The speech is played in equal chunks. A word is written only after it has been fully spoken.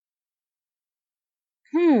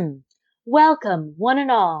Hmm. Welcome, one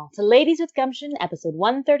and all, to Ladies with Gumption, episode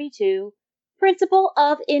 132, Principle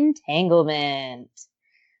of Entanglement.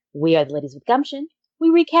 We are the Ladies with Gumption. We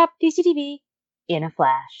recap DCTV in a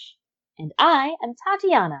flash. And I am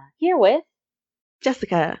Tatiana, here with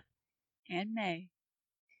Jessica. And May.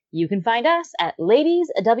 You can find us at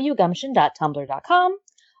ladieswgumption.tumblr.com,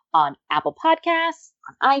 on Apple Podcasts,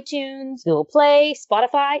 on iTunes, Google Play,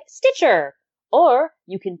 Spotify, Stitcher, or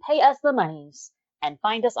you can pay us the monies and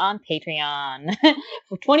find us on Patreon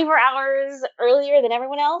for 24 hours earlier than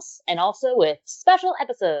everyone else, and also with special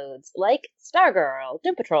episodes like Stargirl,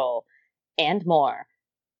 Doom Patrol, and more.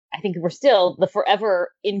 I think we're still the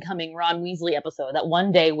forever incoming Ron Weasley episode that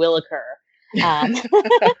one day will occur. And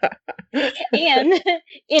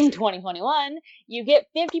in 2021, you get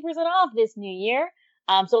 50% off this new year.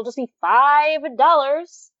 So it'll just be $5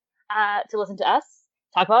 to listen to us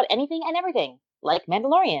talk about anything and everything, like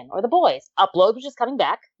Mandalorian or The Boys. Upload, which is coming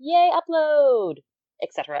back. Yay, Upload!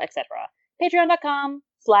 Etc., etc.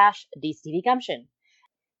 Patreon.com/DCTVGumption.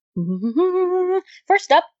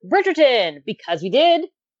 First up, Bridgerton, because we did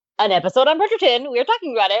an episode on Bridgerton. We are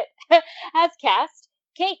talking about it. Has cast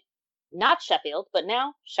Kate, not Sheffield, but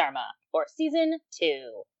now Sharma, for season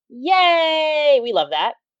 2. Yay! We love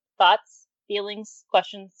that. Thoughts, feelings,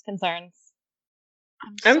 questions, concerns?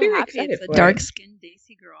 I'm I'm so very happy excited it's a for it. dark-skinned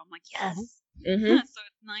Daisy girl. I'm like, yes. Mhm. So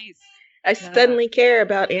it's nice. I suddenly care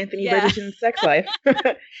about Anthony Yeah. Bridgerton's sex life. He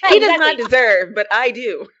Right, does not exactly. deserve, but I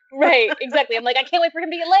do. Right, exactly. I'm like, I can't wait for him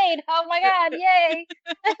to get laid. Oh my god, yay!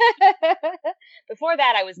 Before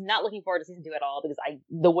that, I was not looking forward to season 2 at all because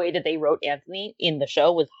the way that they wrote Anthony in the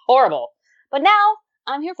show was horrible. But now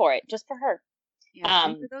I'm here for it, just for her. Yeah.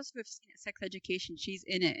 And for those who have seen it, Sex Education, she's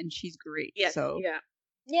in it and she's great. Yes. So Yeah.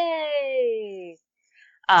 Yay!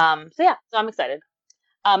 So I'm excited.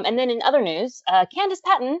 And then in other news, Candice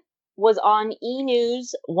Patton was on E!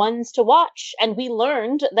 News Ones to Watch, and we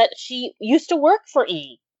learned that she used to work for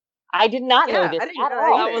E! I did not know Yeah, this I didn't at know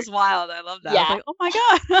all. either. that was wild. I love that. Yeah. I was like, oh my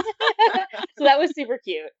god. So that was super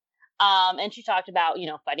cute. And she talked about,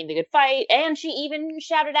 fighting the good fight, and she even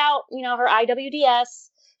shouted out, her IWDS.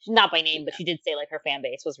 Not by name, but she did say, her fan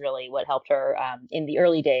base was really what helped her in the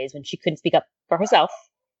early days when she couldn't speak up for herself.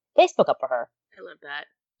 They spoke up for her. I love that.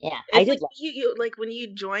 Yeah, It's I did like you like when you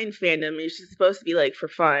join fandom, it's just supposed to be for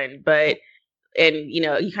fun, but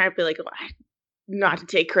you kind of feel like not to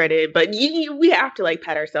take credit, but we have to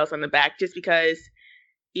pat ourselves on the back just because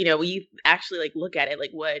we actually look at it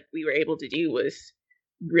what we were able to do was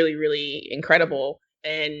really, really incredible,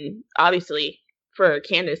 and obviously for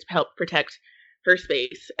Candice to help protect her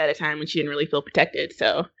space at a time when she didn't really feel protected.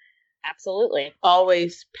 So Absolutely.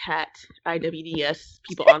 always pat IWDS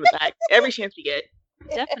people on the back every chance we get.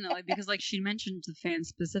 Definitely, because she mentioned the fans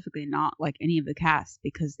specifically, not any of the cast,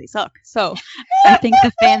 because they suck. So I think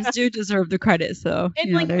the fans do deserve the credit. So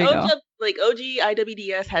It's there you go. OG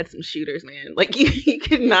IWDS had some shooters, man. You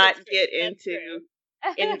could not get into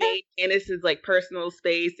invade Candace's personal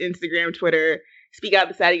space, Instagram, Twitter, speak out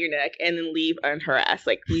the side of your neck, and then leave unharassed.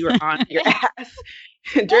 We were on your ass.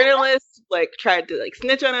 Journalists tried to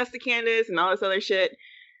snitch on us to Candace and all this other shit.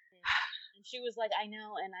 And she was like, I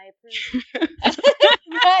know, and I approve.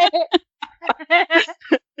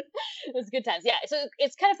 It was good times. Yeah. So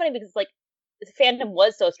it's kind of funny because the fandom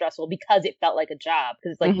was so stressful because it felt like a job.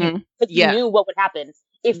 Because you knew what would happen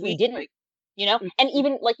if we didn't. And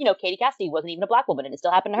even Katie Cassidy wasn't even a black woman, and it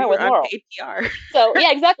still happened to her with Laurel. APR. So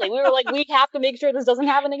yeah, exactly. We were we have to make sure this doesn't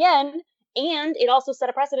happen again. And it also set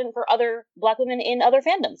a precedent for other black women in other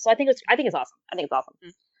fandoms. So I think it's awesome. I think it's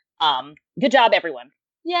awesome. Good job, everyone.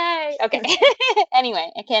 Yay. Okay.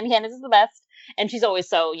 Anyway, Candice is the best, and she's always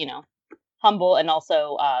so humble, and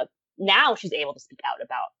also now she's able to speak out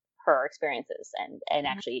about her experiences and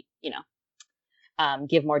actually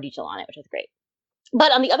give more detail on it, which is great.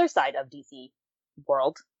 But on the other side of DC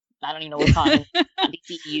world, I don't even know what we're calling it,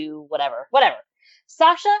 DCU, whatever.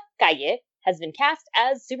 Sasha Calle has been cast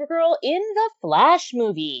as Supergirl in the Flash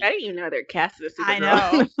movie. I didn't even know they're casted as Supergirl. I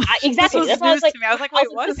know. Exactly. This was That's why I was news like, to me. I was like, wait,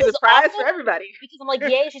 what? This is a surprise for everybody. Because I'm like,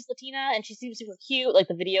 yay, she's Latina and she seems super cute.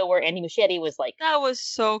 The video where Andy Muschietti was That was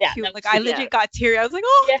so Yeah, cute. that was I cute, legit got teary. I was like,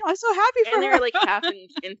 oh, Yeah. I'm so happy for And her. they're half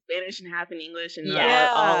in Spanish and half in English, and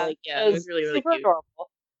Yeah. all it was really, really super cute. adorable.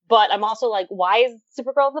 But I'm also like, why is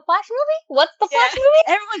Supergirl in the Flash movie? What's the Flash movie?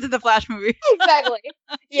 Everyone's in the Flash movie. Exactly.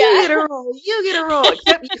 You Yeah. get a role. You get a role.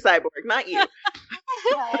 Except you, Cyborg, not you. Yeah,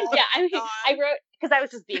 I mean, God. I wrote, because I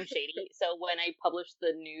was just being shady. So when I published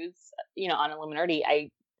the news, on Illuminati,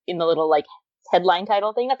 in the little headline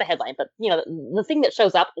title thing, not the headline, but the thing that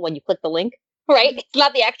shows up when you click the link, right? It's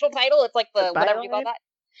not the actual title. It's the The whatever you call byline? that.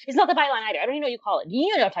 It's not the byline either. I don't even know what you call it.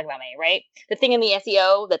 You know what I'm talking about, May, right? The thing in the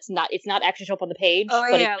SEO it's not actually show up on the page. Oh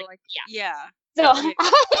but yeah, it's like yeah. yeah. So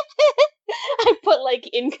I put like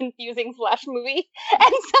in confusing Flash movie,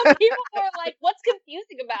 and some people were like, "What's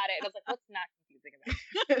confusing about it?" And I was like, "What's not confusing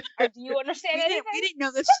about it? Or do you understand anything?" We didn't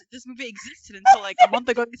know this movie existed until like a month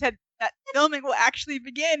ago. They said that filming will actually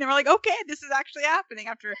begin, and we're like, okay, this is actually happening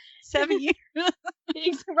after 7 years.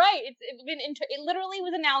 Right. It literally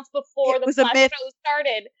was announced before the was a Flash myth. show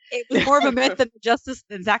started. It was more of a myth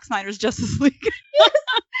than Zack Snyder's Justice League.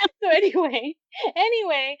 So anyway,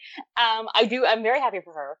 I'm very happy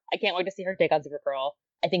for her. I can't wait to see her take on Supergirl.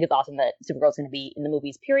 I think it's awesome that Supergirl's going to be in the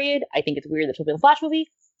movies, period. I think it's weird that she'll be in the Flash movie.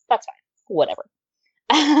 That's fine. Whatever.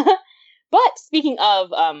 But speaking of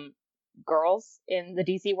girls in the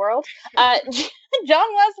DC world, John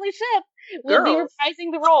Wesley Shipp will be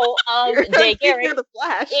reprising the role of Jay Garrick the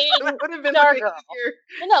Flash. in That would have been Stargirl.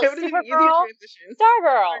 No, Supergirl,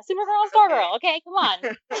 Stargirl. Okay, come on.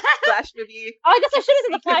 Flash movie. Oh, I guess I should have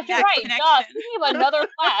said the Flash. You're right. Connection. Duh, speaking of another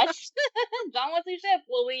Flash, John Wesley Shipp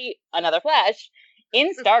will be another Flash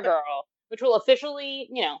in Stargirl, which will officially,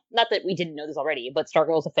 not that we didn't know this already, but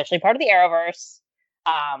Stargirl is officially part of the Arrowverse.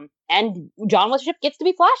 And John Wesley Shipp gets to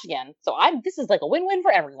be Flash again. So this is like a win-win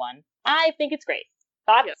for everyone. I think it's great.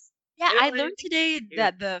 Thoughts? Yes. Yeah, I learned today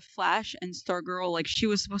that the Flash and Stargirl, like, she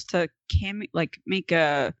was supposed to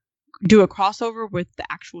do a crossover with the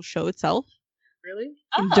actual show itself. Really?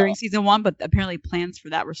 During season 1, but apparently plans for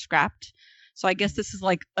that were scrapped. So I guess this is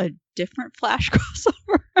like a different Flash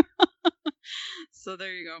crossover. So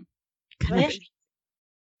there you go. Yeah.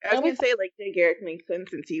 I was gonna say like Jay Garrick makes sense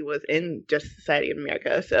since he was in Justice Society of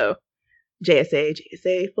America. So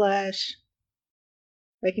JSA, Flash.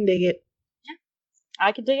 I can dig it.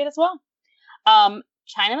 I could dig it as well.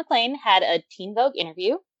 China McClain had a Teen Vogue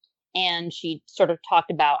interview, and she sort of talked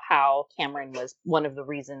about how Cameron was one of the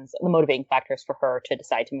motivating factors for her to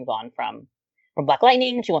decide to move on from Black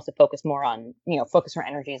Lightning. She wants to focus more on, focus her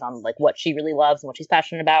energies on like what she really loves and what she's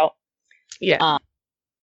passionate about. Yeah.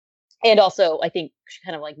 And also, I think she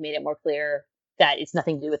kind of like made it more clear that it's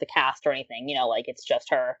nothing to do with the cast or anything, like it's just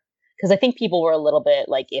her. Because I think people were a little bit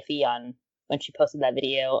like iffy on when she posted that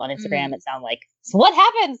video on Instagram. It sounded like, so what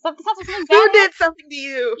happened? Something bad. Who did something to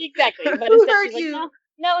you? Exactly. But Who instead hurt she's like, you?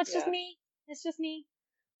 no, it's just me. It's just me.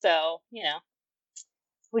 So,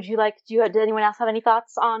 would you like? Did anyone else have any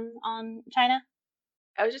thoughts on China?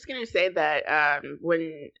 I was just gonna say that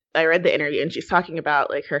when I read the interview and she's talking about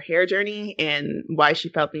like her hair journey and why she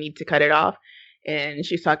felt the need to cut it off, and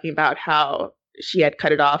she's talking about how she had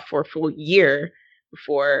cut it off for a full year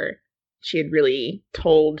before she had really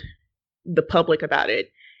told the public about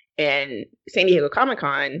it. And San Diego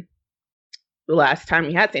Comic-Con, the last time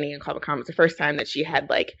we had San Diego Comic-Con was the first time that she had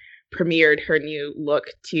like premiered her new look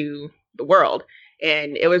to the world,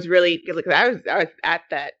 and it was really good. Like I was at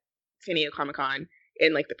that San Diego Comic-Con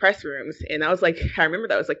in like the press rooms, and I was like, I remember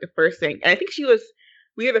that was like the first thing, and I think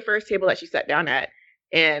we were the first table that she sat down at,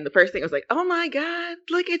 and the first thing was like, oh my god,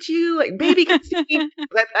 look at you, like baby Christine.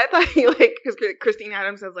 I thought like, because Christine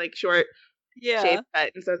Adams has like short shave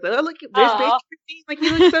cut, and so I was like, oh look, there's baby Christine, like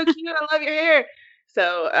you look so cute, I love your hair.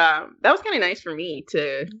 So that was kind of nice for me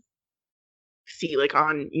to see, like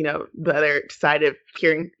on the other side of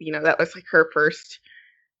hearing, that was like her first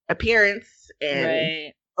appearance, and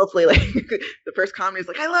Right. hopefully like the first comment is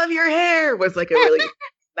like, I love your hair, was like a really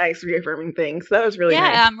nice reaffirming thing. So that was really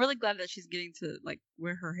nice. Yeah, I'm really glad that she's getting to like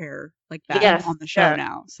wear her hair like that on the show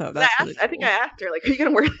now. So that's really cool. I think I asked her, like, are you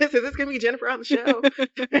gonna wear this? Is this gonna be Jennifer on the show?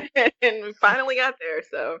 And we finally got there.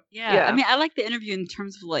 So yeah, I mean, I like the interview in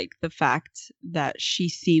terms of like the fact that she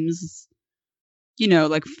seems,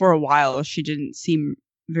 like for a while she didn't seem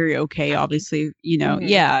very okay. Obviously,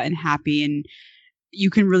 and happy, and you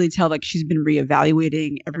can really tell like she's been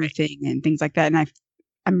reevaluating everything and things like that. And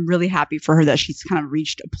I'm really happy for her that she's kind of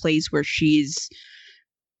reached a place where she's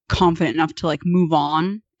confident enough to like move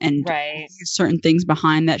on and leave certain things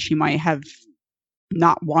behind that she might have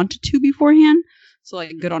not wanted to beforehand. So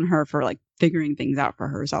like good on her for like figuring things out for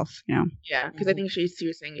herself, Yeah, because I think she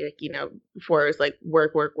was saying like, before it was like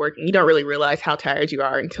work, and you don't really realize how tired you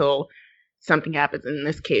are until something happens. In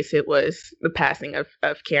this case, it was the passing of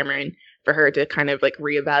Cameron, for her to kind of like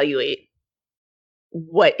reevaluate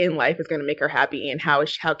what in life is going to make her happy, and how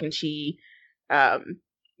can she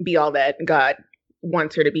be all that God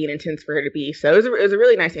wants her to be and intends for her to be. So it was a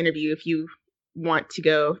really nice interview. If you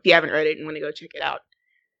haven't read it and want to go check it out,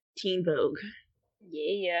 Teen Vogue.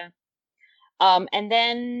 Yeah. And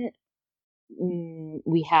then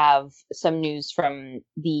we have some news from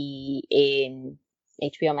the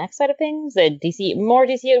HBO Max side of things. The DC, more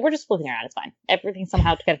DC. We're just flipping around. It's fine. Everything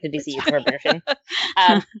somehow connected to DC for a version.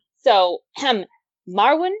 So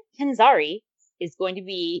Marwan Kenzari is going to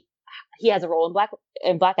be. He has a role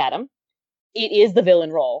in Black Adam. It is the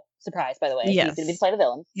villain role. Surprise, by the way. Yes. He's going to play the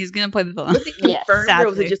villain. He's gonna play the villain. Was it confirmed or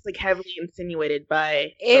was Sadly. it just like heavily insinuated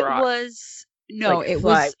by The It Rock? was no, Like, it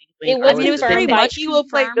fly, was. it or was I mean, it was confirmed very by- much he will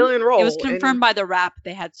play confirmed. villain role. It was confirmed by the Wrap.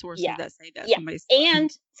 They had sources Yeah. that say that. Yeah. Somebody's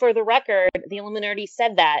And for the record, the Illuminati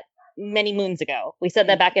said that many moons ago. We said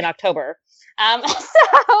that back in October.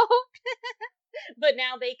 But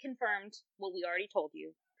now they confirmed what we already told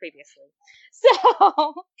you previously.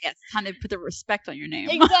 So yes, time to put the respect on your name.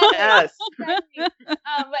 exactly. Yes. Exactly. But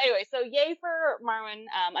anyway, so yay for Marwan.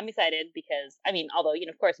 I'm excited because although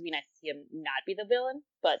of course it'd be nice to see him not be the villain,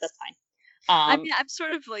 but that's fine. I mean, I'm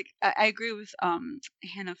sort of like I agree with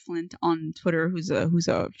Hannah Flint on Twitter, who's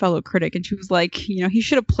a fellow critic, and she was like, he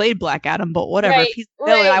should have played Black Adam, but whatever. Right, if he's the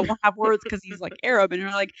villain, I right. won't have words because he's like Arab, and you're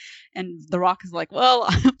like, and The Rock is like, well,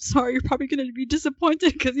 I'm sorry, you're probably gonna be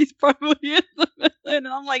disappointed because he's probably is the villain, and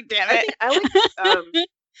I'm like, damn I it. think I like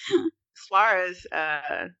Suarez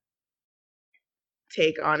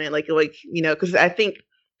take on it, because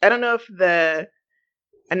I don't know if the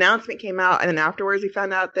announcement came out and then afterwards we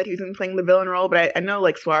found out that he was going to be playing the villain role, but I know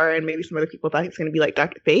like Suarez and maybe some other people thought he was going to be like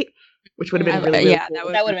Dr. Fate, which would have been really, really yeah,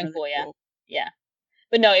 cool. That would've been cool, yeah. Yeah.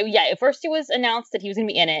 But no, at first it was announced that he was going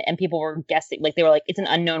to be in it, and people were guessing, like they were like, it's an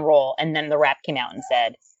unknown role, and then the Wrap came out and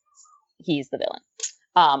said he's the villain.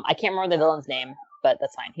 I can't remember the villain's name, but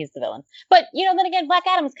that's fine. He's the villain. But then again, Black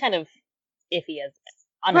Adam's kind of iffy as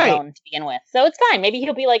on his Right. own to begin with, so it's fine. Maybe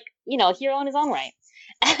he'll be like a hero in his own right.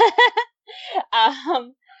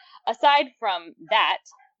 Aside from that,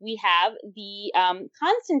 we have the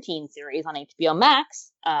Constantine series on HBO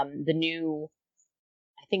Max. The new,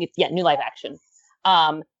 I think it's new live action.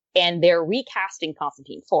 And they're recasting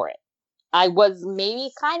Constantine for it. I was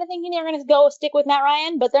maybe kind of thinking they were going to stick with Matt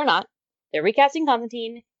Ryan, but they're not. They're recasting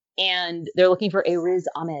Constantine, and they're looking for a Riz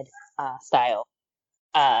Ahmed style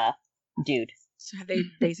dude. So have they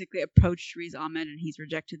basically approached Riz Ahmed and he's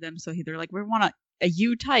rejected them? So they're like, we want a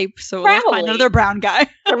U type, so let's find Probably. another brown guy.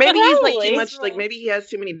 Or maybe he's like Probably. too much, like maybe he has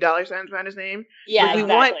too many dollar signs around his name. Yeah, Like, we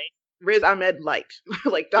exactly. want Riz Ahmed light,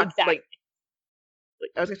 like Dr. Exactly. like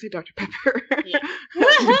I was gonna say Dr. Pepper. Yeah.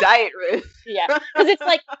 Diet Riz. Yeah, because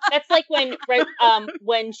that's like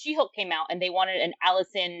when She-Hulk came out and they wanted an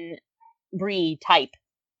Allison Brie type,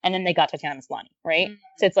 and then they got Tatiana Maslany, right? Mm.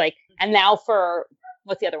 So it's like, and now for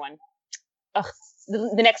what's the other one? Ugh,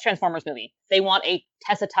 the next Transformers movie, they want a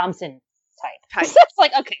Tessa Thompson type. So it's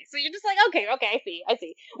like, okay, so you're just like, okay, I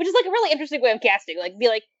see, which is like a really interesting way of casting. Like, be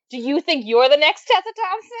like, do you think you're the next Tessa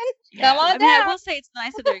Thompson? Come on I mean, I down. will say it's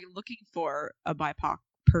nice that they're looking for a BIPOC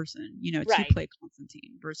person, to Right. play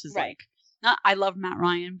Constantine versus Right. not. I love Matt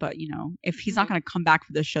Ryan, but if he's not going to come back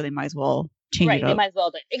for this show, they might as well change Right, it they up. might as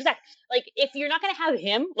well do it. Exactly. Like, if you're not going to have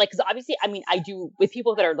him, like, because obviously, I do, with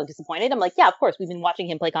people that are like, disappointed, I'm like, yeah, of course, we've been watching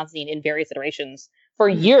him play Constantine in various iterations for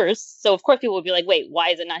years, so of course people would be like, wait, why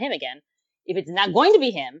is it not him again? If it's not going to be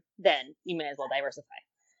him, then you may as well diversify.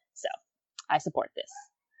 So, I support this.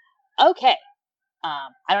 Okay. I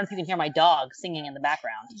don't know if you can hear my dog singing in the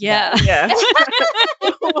background. Yeah. Yeah.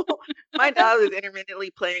 My dog is intermittently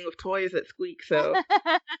playing with toys that squeak, so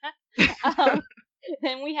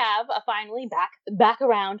Then we have finally back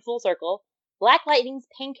around full circle. Black Lightning's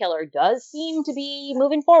Painkiller does seem to be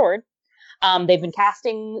moving forward. They've been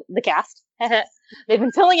casting the cast. They've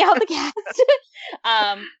been filling out the cast.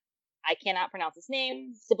 I cannot pronounce his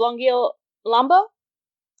name. Siblongil Lambo.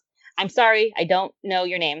 I'm sorry, I don't know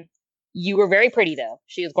your name. You were very pretty though.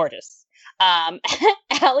 She is gorgeous.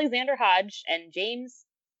 Alexander Hodge and James.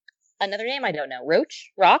 Another name I don't know.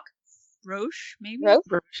 Rock. Roche, maybe.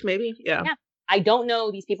 Roche, maybe. Yeah. Yeah. I don't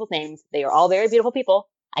know these people's names. They are all very beautiful people.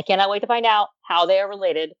 I cannot wait to find out how they are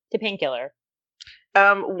related to Painkiller.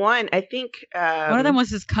 One, I think One of them was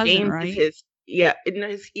his cousin, James right? is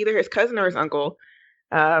either his cousin or his uncle.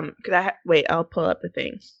 Wait, I'll pull up the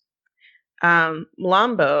thing.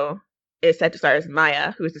 Mlambo is set to star as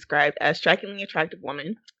Maya, who is described as strikingly attractive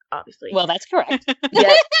woman, obviously. Well, that's correct.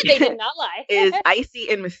 Yet They did not lie. is icy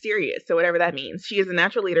and mysterious, so whatever that means. She is a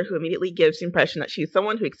natural leader who immediately gives the impression that she's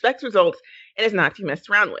someone who expects results and is not to be messed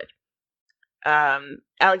around with.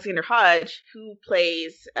 Alexander Hodge, who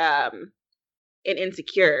plays in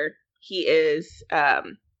Insecure, he is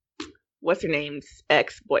what's her name's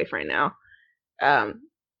ex-boyfriend now,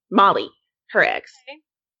 Molly, her ex. Okay.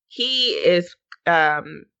 He is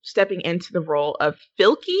stepping into the role of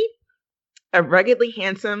Filky, a ruggedly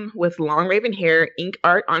handsome with long raven hair, ink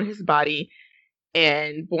art on his body,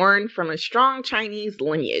 and born from a strong Chinese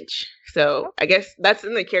lineage. So I guess that's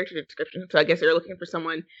in the character description. So I guess they're looking for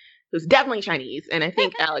someone who's definitely Chinese. And I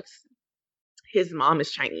think Alex, his mom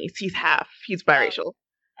is Chinese. He's biracial.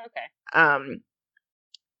 Okay.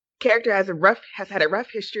 Character has had a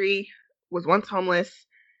rough history, was once homeless,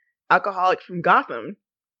 alcoholic from Gotham,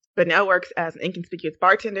 but now works as an inconspicuous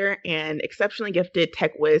bartender and exceptionally gifted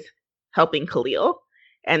tech whiz helping Khalil.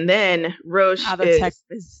 And then Roche is tech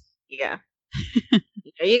whiz. Yeah.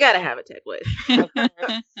 You gotta have a tech whiz.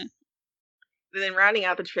 Then rounding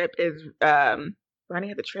out the trip is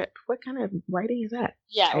what kind of writing is that?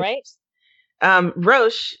 Yeah, right.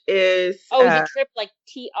 Roche is is the trip like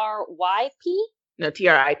TRYP? No,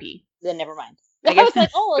 TRIP. Then never mind. I guess was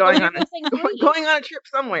like, going on a trip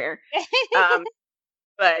somewhere.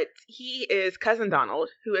 But he is Cousin Donald,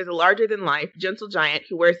 who is a larger-than-life, gentle giant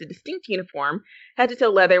who wears a distinct uniform,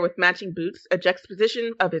 head-to-toe leather with matching boots, a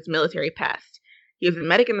juxtaposition of his military past. He was a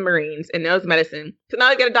medic in the Marines and knows medicine. So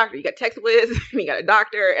now you got a doctor. You got Tex Wiz, you got a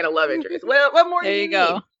doctor, and a love interest. What more do you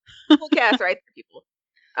go. Need? Full cast right there, people.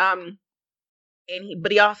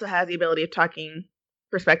 But he also has the ability of talking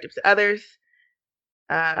perspectives to others.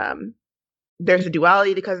 There's a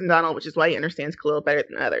duality to Cousin Donald, which is why he understands Khalil better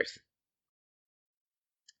than others.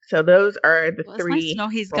 So those are the three. It's nice to know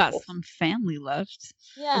he's got some family left.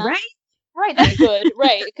 Yeah. Right? That's good.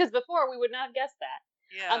 Right. Because before we would not have guessed that.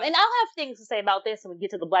 Yeah. And I'll have things to say about this when we get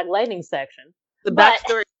to the Black Lightning section. The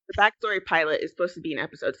backstory pilot is supposed to be in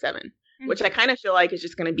episode 7, which I kind of feel like is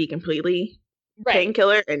just going to be completely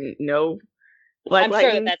Painkiller and no Black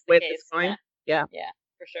Lightning. Sure that's the case. Yeah,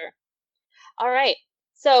 for sure. All right.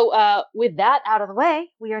 So with that out of the way,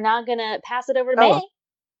 we are now going to pass it over to May.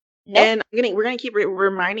 Nope. And we're gonna keep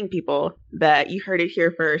reminding people that you heard it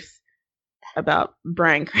here first about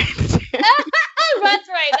Bryan Cranston. That's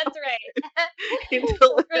right. We're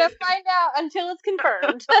gonna find out until it's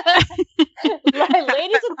confirmed.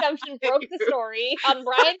 Ladies of Gumption broke the story on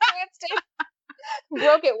Bryan Cranston.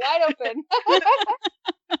 Broke it wide open.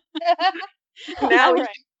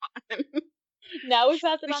 Now we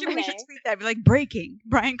pass it on to May. We should tweet that. Be like, breaking.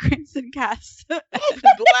 Bryan Cranston cast. Black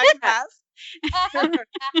cast.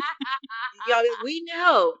 Y'all, we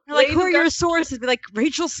know. Like, who are your sources? Be like,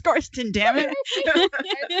 Rachel Scarston, damn it. Oh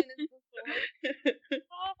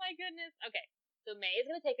my goodness. Okay, so May is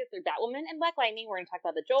going to take us through Batwoman and Black Lightning. We're going to talk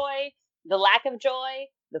about the joy, the lack of joy,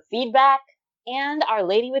 the feedback, and our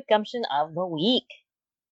Lady with Gumption of the week.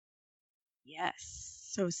 Yes.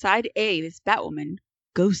 So side A is Batwoman,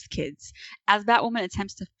 Ghost Kids. As Batwoman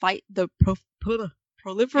attempts to fight the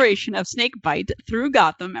proliferation of snakebite through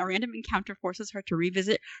Gotham, a random encounter forces her to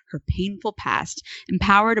revisit her painful past.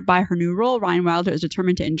 Empowered by her new role, Ryan Wilder is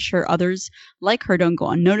determined to ensure others like her don't go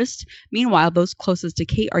unnoticed. Meanwhile, those closest to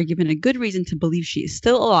Kate are given a good reason to believe she is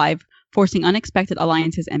still alive, forcing unexpected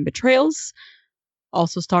alliances and betrayals.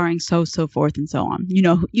 Also starring so forth and so on. You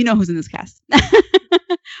know who's in this cast.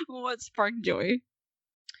 What sparked joy?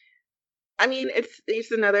 I mean, it's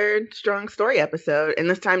another strong story episode, and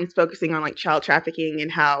this time it's focusing on like child trafficking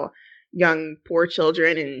and how young, poor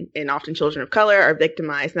children and often children of color are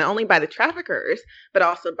victimized not only by the traffickers, but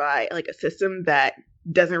also by like a system that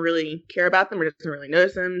doesn't really care about them or doesn't really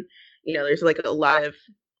notice them. There's like a lot of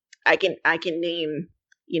I can name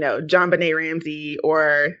John Benet Ramsey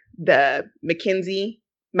or the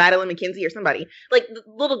Madeline McKenzie or somebody, like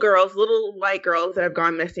little white girls that have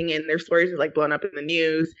gone missing and their stories are like blown up in the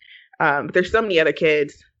news. But there's so many other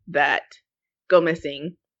kids that go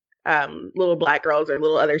missing, little black girls or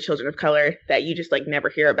little other children of color that you just like never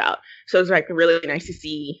hear about. So it's like really nice to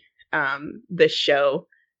see the show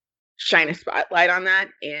shine a spotlight on that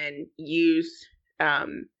and use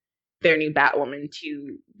their new Batwoman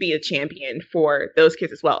to be a champion for those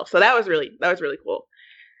kids as well. So that was really cool.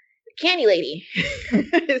 Candy Lady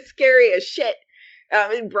is scary as shit.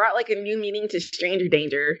 It brought like a new meaning to stranger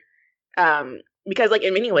danger. Because like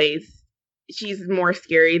in many ways she's more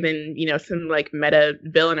scary than some like meta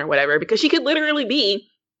villain or whatever, because she could literally be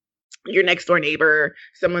your next door neighbor,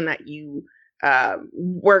 someone that you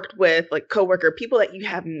worked with, like coworker, people that you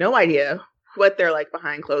have no idea what they're like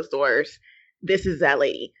behind closed doors. This is that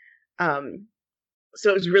lady. So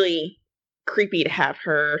it was really creepy to have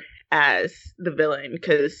her as the villain,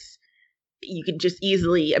 because you could just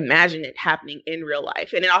easily imagine it happening in real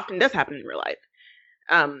life, and it often does happen in real life.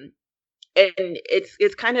 And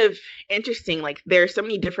it's kind of interesting. Like there's so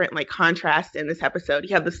many different like contrasts in this episode.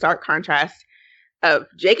 You have the stark contrast of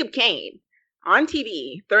Jacob Kane on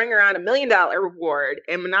TV throwing around $1 million reward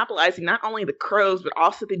and monopolizing not only the Crows but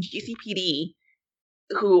also the GCPD,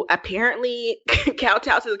 who apparently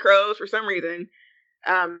kowtow to the Crows for some reason.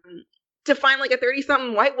 to find like a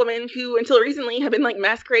 30-something white woman who until recently had been like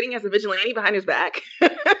masquerading as a vigilante behind his back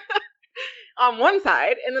on one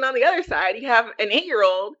side. And then on the other side, you have an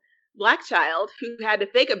 8-year-old Black child who had to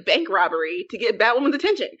fake a bank robbery to get Batwoman's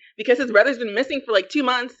attention because his brother's been missing for like 2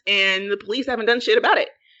 months and the police haven't done shit about it.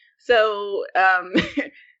 So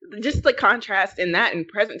just like contrast in that in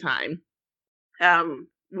present time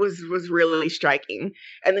was really striking.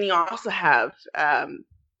 And then you also have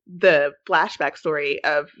the flashback story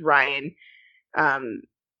of Ryan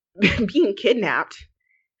being kidnapped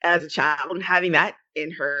as a child and having that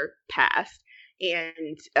in her past.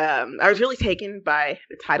 And I was really taken by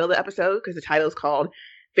the title of the episode because the title is called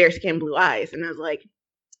Fair Skin, Blue Eyes. And I was like,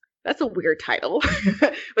 that's a weird title.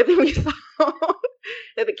 But then we saw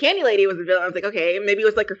that the Candy Lady was a villain. I was like, okay, maybe it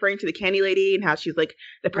was like referring to the Candy Lady and how she's like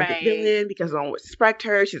the perfect villain because no one would suspect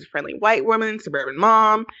her. She's a friendly white woman, suburban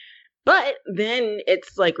mom. But then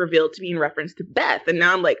it's like revealed to be in reference to Beth. And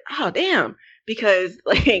now I'm like, oh, damn. Because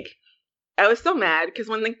like, I was so mad because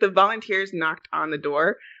when like the volunteers knocked on the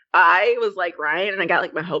door, I was like Ryan and I got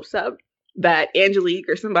like my hopes up that Angelique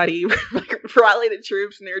or somebody like rallied the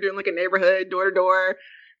troops and they were doing like a neighborhood door to door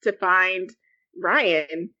to find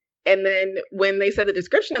Ryan. And then when they said the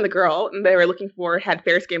description of the girl and they were looking for had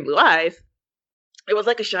fair skin, blue eyes, it was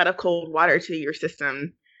like a shot of cold water to your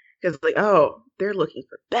system. Because like, oh, they're looking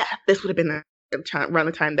for Beth. This would have been around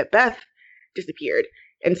the time that Beth disappeared.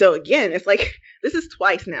 And so again, it's like, this is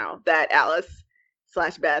twice now that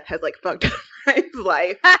Alice/Beth has like fucked up Ryan's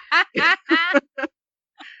life.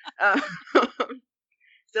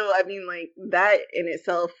 So I mean, like that in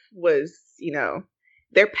itself was, you know,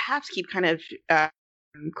 their paths keep kind of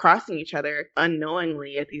crossing each other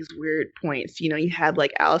unknowingly at these weird points. You know, you had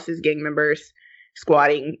like Alice's gang members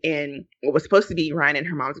squatting in what was supposed to be Ryan and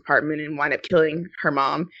her mom's apartment and wind up killing her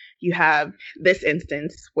mom. You have this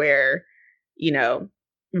instance where, you know,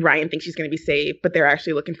 Ryan thinks she's going to be safe, but they're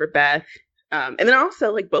actually looking for Beth. And then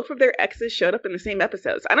also, like, both of their exes showed up in the same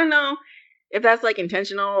episodes. I don't know if that's, like,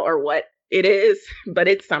 intentional or what it is, but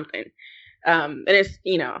it's something. And it's,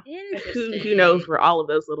 you know, who knows where all of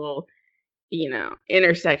those little, you know,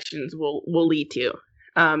 intersections will lead to.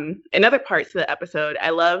 In other parts of the episode,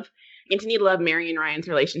 continue to love Mary and Ryan's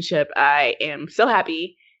relationship. I am so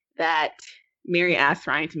happy that Mary asked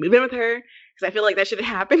Ryan to move in with her because I feel like that should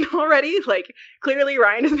have happened already. Like, clearly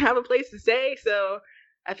Ryan doesn't have a place to stay, so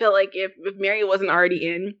I feel like if Mary wasn't already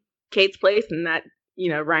in Kate's place, and that,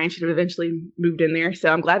 you know, Ryan should have eventually moved in there. So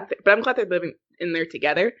I'm glad they're living in there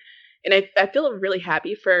together. And I feel really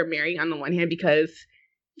happy for Mary on the one hand because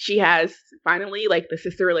she has finally like the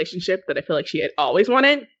sister relationship that I feel like she had always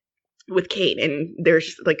wanted with Kate, and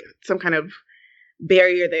there's like some kind of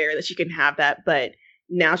barrier there that she can have that, but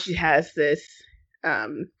now she has this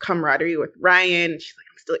camaraderie with Ryan. She's like,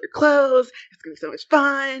 I'm still at your clothes. It's gonna be so much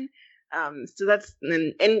fun. So that's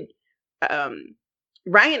and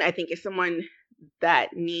Ryan, I think, is someone that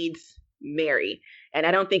needs Mary, and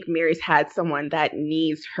I don't think Mary's had someone that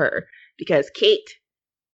needs her because Kate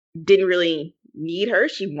didn't really need her.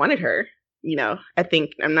 She wanted her. You know, I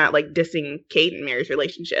think I'm not like dissing Kate and Mary's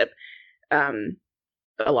relationship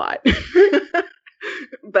a lot.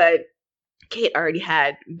 But Kate already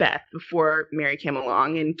had Beth before Mary came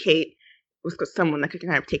along, and Kate was someone that could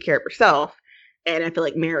kind of take care of herself. And I feel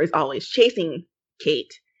like Mary was always chasing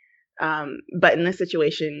Kate. But in this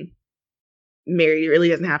situation, Mary really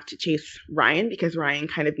doesn't have to chase Ryan because Ryan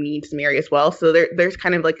kind of needs Mary as well. So there's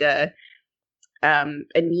kind of like a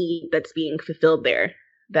need that's being fulfilled there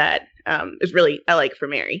that is really, I like for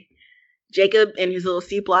Mary. Jacob in his little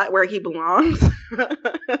C plot where he belongs.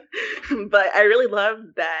 But I really love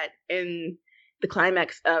that in the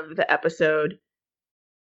climax of the episode,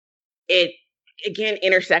 it again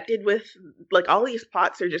intersected with like all these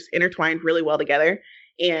plots are just intertwined really well together.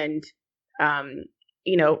 And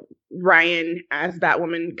you know, Ryan as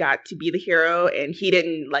Batwoman got to be the hero, and he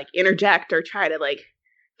didn't like interject or try to like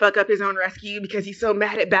fuck up his own rescue because he's so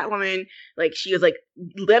mad at Batwoman. Like, she was like,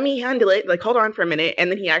 let me handle it, like, hold on for a minute. And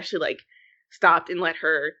then he actually like stopped and let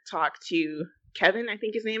her talk to Kevin, I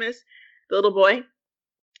think his name is, the little boy.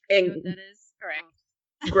 And that is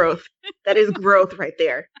correct. Growth. That is growth right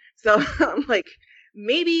there. So I'm like,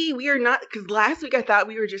 maybe we are not, because last week I thought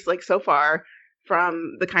we were just like so far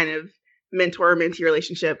from the kind of mentor-mentee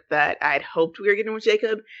relationship that I'd hoped we were getting with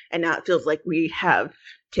Jacob, and now it feels like we have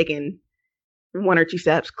taken one or two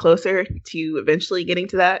steps closer to eventually getting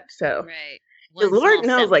to that. So right, the Lord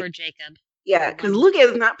knows, like, for Jacob. Yeah, because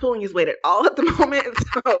Lucas is not pulling his weight at all at the moment,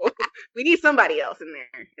 so we need somebody else in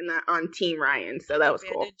there on Team Ryan. So that was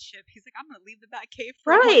cool. Ship. He's like, I'm gonna leave the Batcave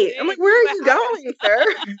for right. I'm like, where are you going, sir?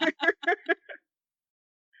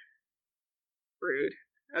 Rude.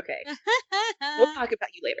 Okay. We'll talk about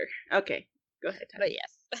you later. Okay. Go ahead, Tati. But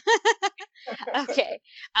yes. Okay.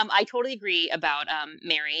 I totally agree about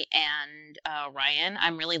Mary and Ryan.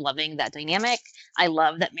 I'm really loving that dynamic. I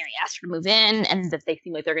love that Mary asked her to move in and that they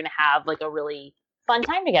seem like they're going to have like a really fun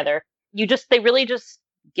time together. They really just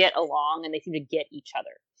get along and they seem to get each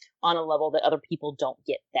other on a level that other people don't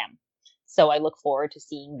get them. So I look forward to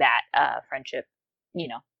seeing that friendship,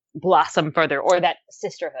 blossom further, or that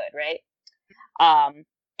sisterhood, right?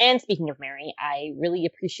 And speaking of Mary, I really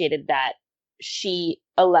appreciated that she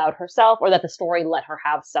allowed herself, or that the story let her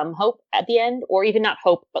have some hope at the end, or even not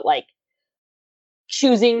hope, but like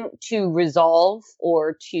choosing to resolve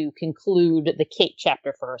or to conclude the Kate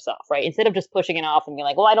chapter for herself, right? Instead of just pushing it off and being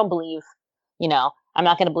like, well, I don't believe, I'm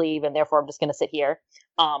not going to believe, and therefore I'm just going to sit here.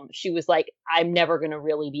 She was like, I'm never going to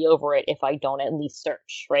really be over it if I don't at least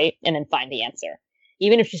search, right? And then find the answer.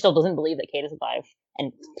 Even if she still doesn't believe that Kate is alive,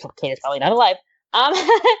 and Kate is probably not alive,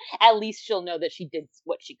 at least she'll know that she did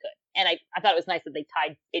what she could. And I thought it was nice that they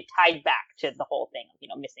tied back to the whole thing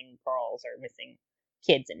of, missing pearls or missing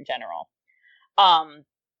kids in general.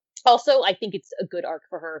 Also, I think it's a good arc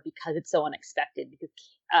for her because it's so unexpected, because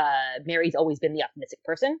Mary's always been the optimistic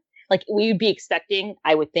person. Like, we would be expecting,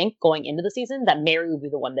 I would think, going into the season, that Mary would be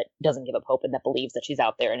the one that doesn't give up hope and that believes that she's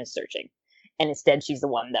out there and is searching. And instead, she's the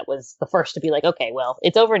one that was the first to be like, okay, well,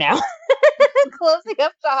 it's over now. Closing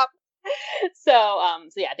up shop. So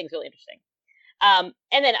yeah, I think it's really interesting. And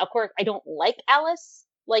then, of course, I don't like Alice,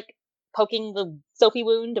 like, poking the Sophie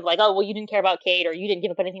wound of like, oh, well, you didn't care about Kate, or you didn't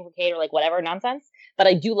give up anything for Kate, or like whatever nonsense. But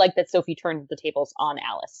I do like that Sophie turned the tables on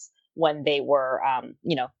Alice when they were,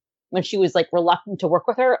 when she was like reluctant to work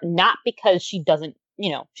with her, not because she doesn't,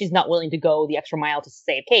 she's not willing to go the extra mile to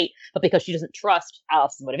save Kate, but because she doesn't trust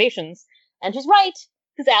Alice's motivations. And she's right,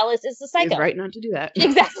 because Alice is the psycho. She's right not to do that.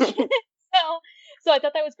 Exactly. So I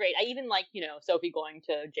thought that was great. I even like, Sophie going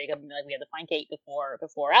to Jacob and be like, we have to find Kate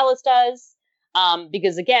before Alice does.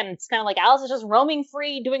 Because again, it's kind of like Alice is just roaming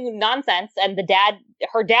free doing nonsense, and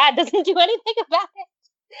her dad doesn't do anything about it.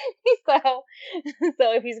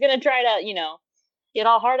 So if he's going to try to, get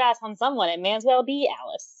all hard ass on someone, it may as well be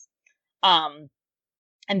Alice.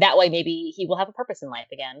 And that way maybe he will have a purpose in life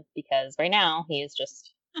again, because right now he is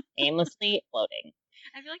just aimlessly floating.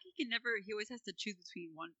 I feel like he always has to choose between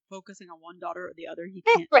focusing on one daughter or the other. He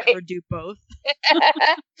can't ever do both.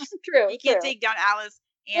 True. He can't take down Alice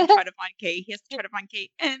and try to find Kate. He has to try to find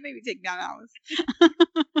Kate and maybe take down Alice.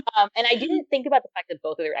 And I didn't think about the fact that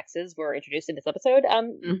both of their exes were introduced in this episode.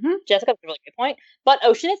 Jessica, that's a really good point. But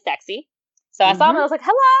Ocean is sexy. So I saw him and I was like,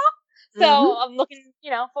 hello. So I'm looking,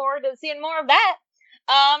 forward to seeing more of that.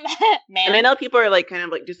 Man. And I know people are like kind of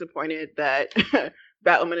like disappointed that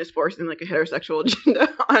Batwoman is forcing like a heterosexual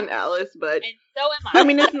agenda on Alice, but and so am I. I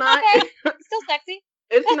mean, it's not. Okay. Still sexy.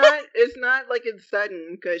 It's not like it's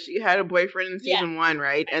sudden, because she had a boyfriend in season 1,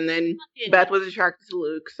 right? And then Beth was attracted to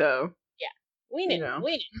Luke, so yeah, we knew.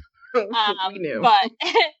 We knew. We knew.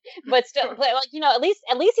 But still, like, at least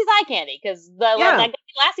he's eye candy, because that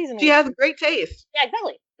last season she has great taste. Yeah,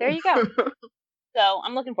 exactly. There you go. So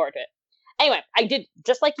I'm looking forward to it. Anyway, I did,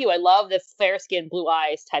 just like you, I love this fair skin, blue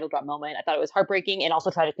eyes title drop moment. I thought it was heartbreaking and also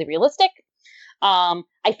tragically realistic. I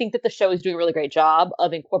think that the show is doing a really great job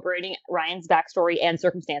of incorporating Ryan's backstory and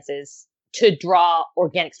circumstances to draw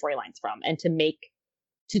organic storylines from, and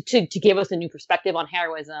to give us a new perspective on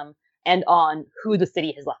heroism and on who the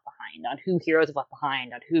city has left behind, on who heroes have left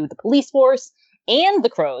behind, on who the police force and the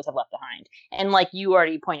Crows have left behind. And like you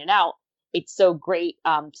already pointed out, it's so great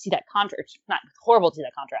to see that contrast. Not horrible to see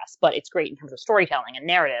that contrast, but it's great in terms of storytelling and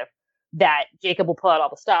narrative, that Jacob will pull out all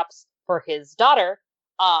the stops for his daughter.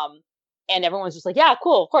 And everyone's just like, yeah,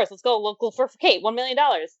 cool, of course, let's go for Kate, $1 million.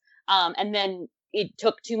 And then it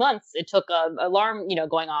took 2 months. It took an alarm,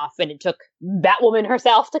 going off, and it took Batwoman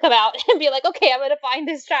herself to come out and be like, okay, I'm going to find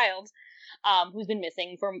this child, who's been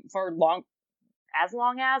missing for longer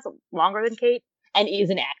than Kate, and is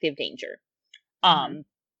in active danger.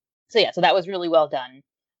 So that was really well done.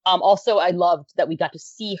 Also, I loved that we got to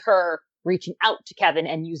see her reaching out to Kevin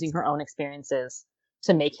and using her own experiences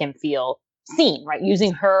to make him feel seen, right?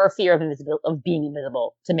 Using her fear of being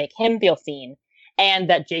invisible to make him feel seen, and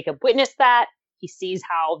that Jacob witnessed that. He sees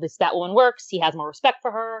how this Batwoman works. He has more respect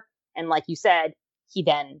for her. And like you said, he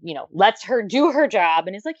then, lets her do her job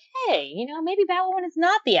and is like, hey, maybe Batwoman is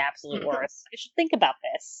not the absolute worst. I should think about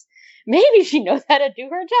this. Maybe she knows how to do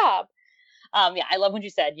her job. I love when you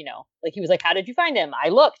said, like, he was like, how did you find him? I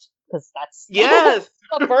looked, because that's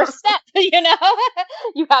the first step, you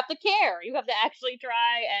have to care. You have to actually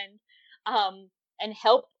try and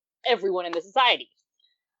help everyone in the society.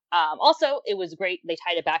 Also, it was great. They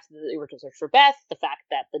tied it back to the original search for Beth, the fact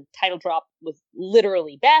that the title drop was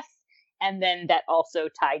literally Beth, and then that also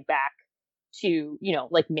tied back to,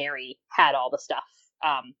 like Mary had all the stuff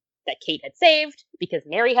that Kate had saved, because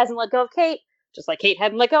Mary hasn't let go of Kate, just like Kate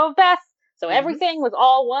hadn't let go of Beth. So everything was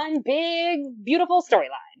all one big, beautiful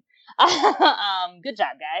storyline. Good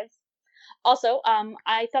job, guys. Also,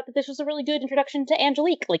 I thought that this was a really good introduction to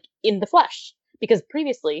Angelique, like, in the flesh, because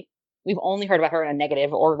previously we've only heard about her in a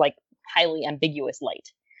negative or, like, highly ambiguous light.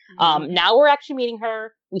 Now we're actually meeting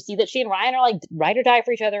her. We see that she and Ryan are, like, ride or die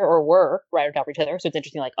for each other, or were ride or die for each other. So it's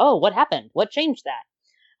interesting, like, oh, what happened? What changed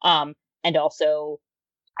that? And also,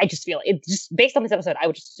 I just feel it just based on this episode, I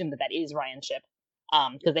would just assume that is Ryan's ship.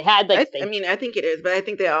 Because they had, like, I mean, I think it is, but I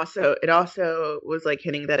think it also was like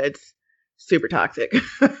hinting that it's super toxic.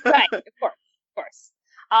 Right, of course.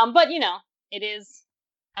 But it is.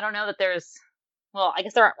 I don't know that there's. Well, I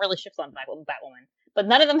guess there aren't really ships on Batwoman, but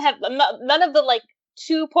none of them have. None of the, like,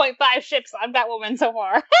 2.5 ships on Batwoman so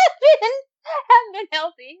far have been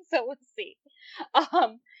healthy. So we'll see.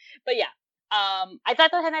 But yeah, I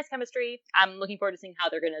thought they had nice chemistry. I'm looking forward to seeing how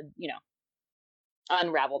they're gonna,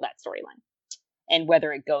 unravel that storyline, and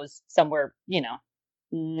whether it goes somewhere,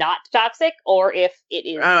 not toxic, or if it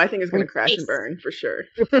is. Oh, I think it's gonna crash and burn for sure.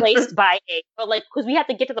 Replaced by because we have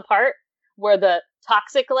to get to the part where the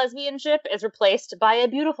toxic lesbian ship is replaced by a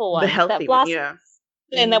beautiful one, the healthy one, yeah.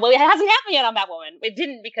 And that, well, it hasn't happened yet on Batwoman. It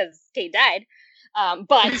didn't because Kate died.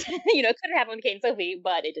 But it could have happened with Kate and Sophie,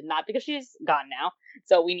 but it did not because she's gone now.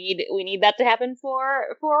 So we need that to happen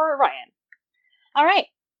for Ryan. All right.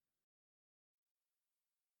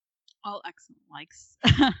 All excellent likes. I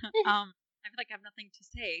feel like I have nothing to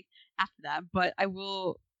say after that, but I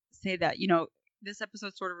will say that this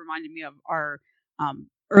episode sort of reminded me of our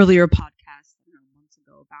earlier podcast months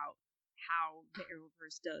ago about how the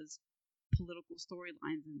Arrowverse does political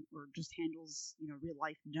storylines or just handles real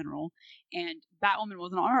life in general. And Batwoman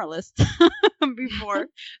wasn't on our list before,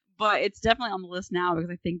 but it's definitely on the list now because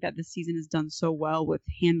I think that this season has done so well with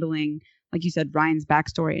handling, like you said, Ryan's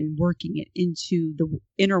backstory and working it into the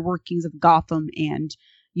inner workings of Gotham and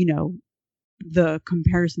the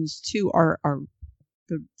comparisons to our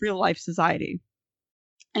the real life society.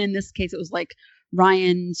 And in this case, it was like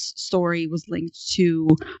Ryan's story was linked to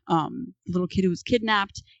the little kid who was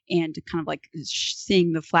kidnapped, and kind of like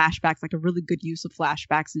seeing the flashbacks, like a really good use of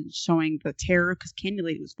flashbacks and showing the terror, because Candy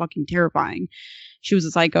Lady was fucking terrifying. She was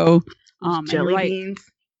a psycho. Jelly beans.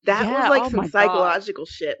 That was like some psychological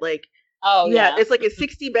shit. Like, oh yeah, it's like a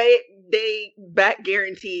 60-day back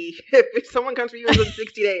guarantee if someone comes for you within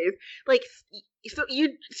 60 days. Like, so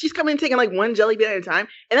she's coming and taking like one jelly bean at a time,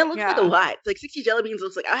 and that looks like a lot. It's like 60 jelly beans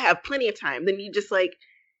looks like I have plenty of time. Then you just like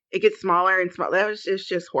it gets smaller and smaller. It's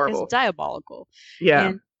just horrible. It's diabolical.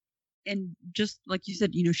 Yeah. And just like you said,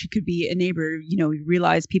 she could be a neighbor. You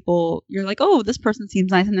realize people. You're like, oh, this person seems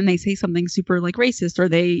nice, and then they say something super like racist, or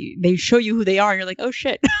they show you who they are. And you're like, oh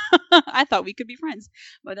shit, I thought we could be friends,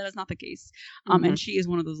 but that is not the case. And she is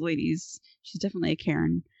one of those ladies. She's definitely a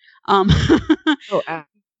Karen. Oh,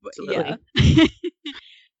 absolutely. Yeah.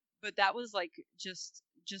 But that was like just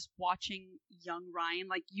watching young Ryan.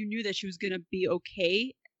 Like, you knew that she was gonna be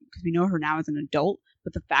okay because we know her now as an adult,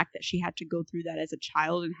 but the fact that she had to go through that as a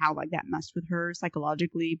child and how like that messed with her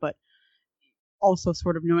psychologically, but also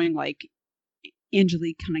sort of knowing like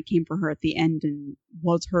Angelique kind of came for her at the end and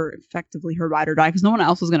was effectively her ride or die, because no one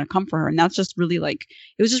else was going to come for her. And that's just really like,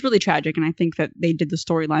 it was just really tragic. And I think that they did the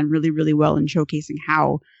storyline really, really well in showcasing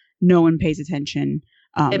how no one pays attention.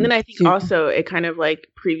 And then I think also it kind of like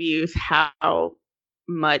previews how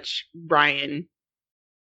much Ryan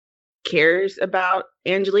cares about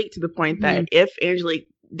Angelique, to the point that if Angelique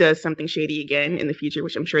does something shady again in the future,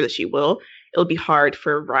 which I'm sure that she will, it'll be hard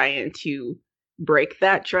for Ryan to break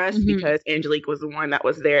that trust, because Angelique was the one that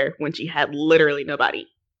was there when she had literally nobody.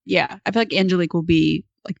 Yeah, I feel like Angelique will be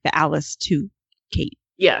like the Alice to Kate.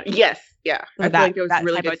 Yeah. Yes. Yeah. So I feel like there was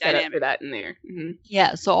really good setup for that in there. Mm-hmm.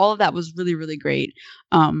 Yeah. So all of that was really, really great.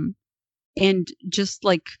 And just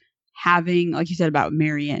like having, like you said about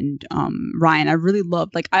Mary and Ryan, I really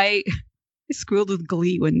loved, like I squealed with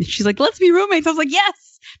glee when she's like, let's be roommates. I was like,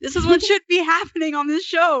 yes, this is what should be happening on this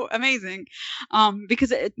show. Amazing.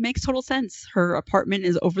 Because it makes total sense. Her apartment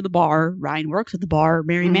is over the bar. Ryan works at the bar.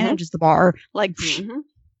 Mary manages the bar. Like,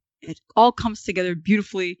 it all comes together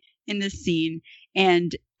beautifully in this scene.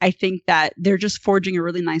 And I think that they're just forging a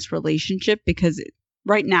really nice relationship, because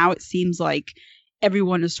right now it seems like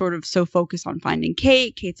everyone is sort of so focused on finding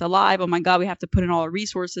Kate. Kate's alive. Oh my God, we have to put in all our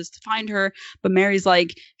resources to find her. But Mary's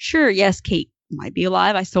like, sure, yes, Kate might be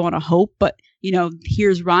alive. I still want to hope, but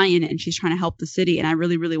here's Ryan and she's trying to help the city, and I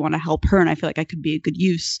really, really want to help her. And I feel like I could be a good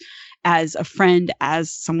use as a friend,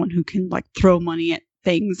 as someone who can like throw money at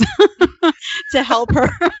things to help her.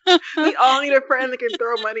 We all need a friend that can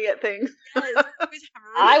throw money at things. Yes,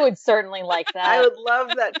 I would certainly like that. I would love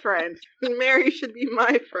that friend. Mary should be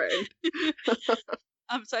my friend.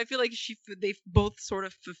 So I feel like they both sort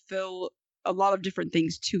of fulfill a lot of different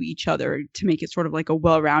things to each other to make it sort of like a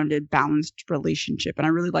well-rounded, balanced relationship. And I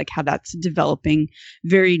really like how that's developing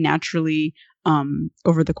very naturally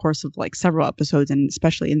over the course of like several episodes, and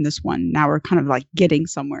especially in this one. Now we're kind of like getting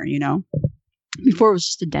somewhere, Before it was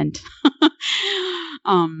just a dent.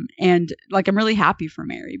 And like I'm really happy for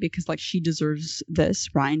Mary because like she deserves this.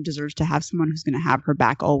 Ryan deserves to have someone who's going to have her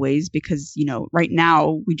back always, because right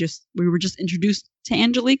now we were just introduced to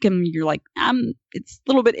Angelique, and you're like, it's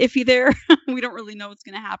a little bit iffy there. We don't really know what's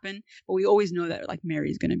going to happen, but we always know that like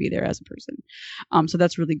Mary's going to be there as a person. So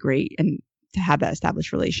that's really great, and to have that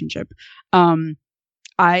established relationship.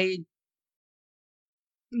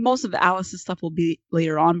 Most of Alice's stuff will be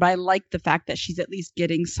later on, but I like the fact that she's at least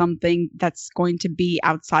getting something that's going to be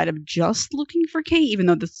outside of just looking for Kate, even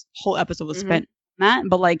though this whole episode was spent on that.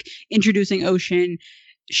 But like introducing Ocean,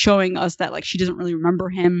 showing us that like she doesn't really remember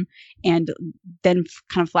him, and then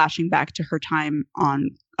kind of flashing back to her time on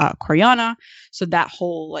Koreana. So that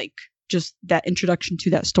whole like just that introduction to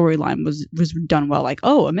that storyline was done well. Like,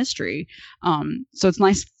 oh, a mystery. So it's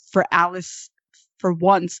nice for Alice for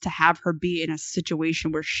once to have her be in a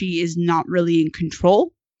situation where she is not really in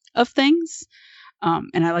control of things.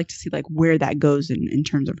 And I like to see like where that goes in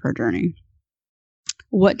terms of her journey.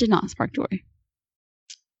 What did not spark joy?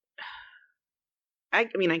 I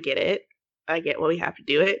mean, I get it. I get why we have to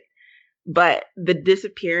do it. But the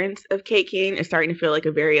disappearance of Kate Kane is starting to feel like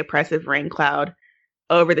a very oppressive rain cloud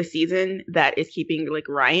over the season that is keeping like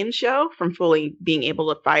Ryan's show from fully being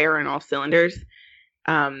able to fire on all cylinders.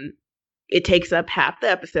 It takes up half the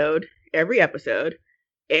episode, every episode,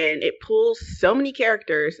 and it pulls so many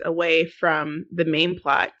characters away from the main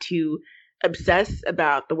plot to obsess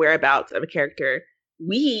about the whereabouts of a character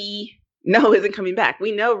we know isn't coming back.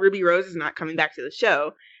 We know Ruby Rose is not coming back to the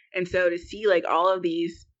show. And so to see like all of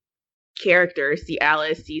these characters, see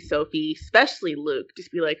Alice, see Sophie, especially Luke,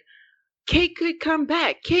 just be like, Kate could come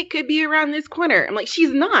back. Kate could be around this corner. I'm like,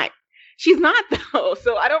 she's not. She's not, though.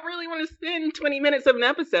 So I don't really want to spend 20 minutes of an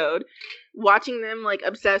episode watching them like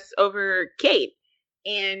obsess over Kate.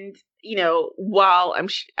 And while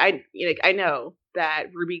I know that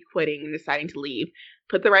Ruby quitting and deciding to leave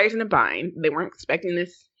put the writers in a bind. They weren't expecting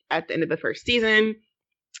this at the end of the first season.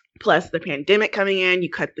 Plus the pandemic coming in, you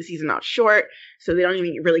cut the season out short, so they don't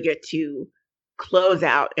even really get to close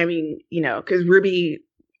out. I mean, because Ruby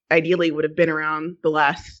ideally would have been around the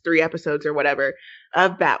last 3 episodes or whatever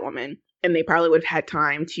of Batwoman, and they probably would have had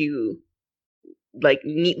time to like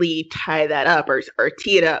neatly tie that up or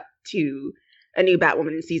tee it up to a new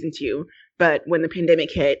Batwoman in season 2. But when the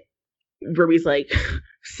pandemic hit, Ruby's like,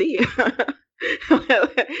 see ya.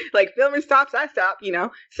 Like filming stops, I stop,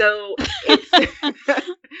 So it's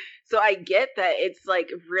so I get that it's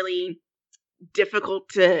like really difficult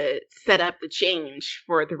to set up the change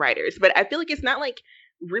for the writers. But I feel like it's not like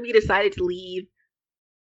Ruby decided to leave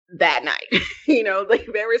that night. Like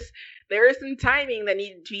there was some timing that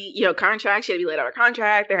needed to be, contract. She had to be let out of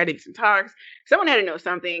contract. There had to be some talks. Someone had to know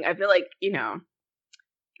something. I feel like,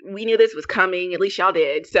 we knew this was coming. At least y'all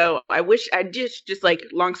did. So I wish I just like,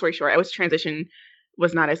 long story short, I wish transition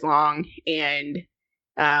was not as long and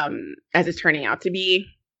as it's turning out to be.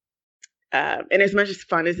 And as much as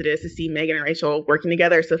fun as it is to see Megan and Rachel working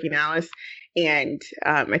together, Sophie and Alice, and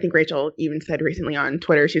I think Rachel even said recently on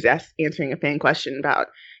Twitter, she was answering a fan question about,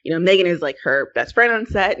 Megan is like her best friend on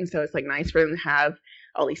set, and so it's like nice for them to have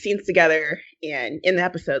all these scenes together. And in the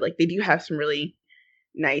episode, like they do have some really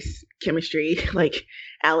nice chemistry, like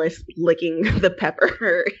Alice licking the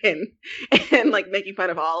pepper and like making fun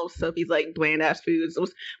of all of Sophie's like bland ass foods. It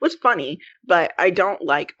was funny, but I don't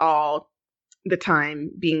like all the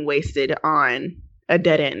time being wasted on a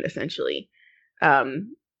dead end essentially. And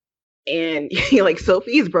like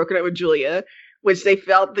Sophie is broken up with Julia, which they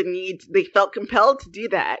felt compelled to do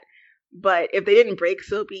that. But if they didn't break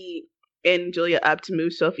Sophie and Julia up to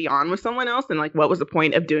move Sophie on with someone else, then like what was the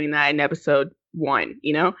point of doing that in episode 1,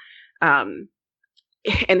 and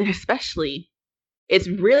especially it's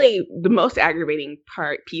really the most aggravating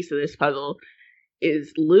piece of this puzzle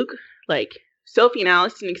is Luke. Like Sophie and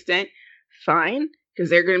Alice to an extent, fine, because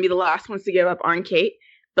they're going to be the last ones to give up on Kate,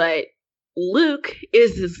 but Luke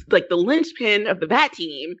is like the linchpin of the Bat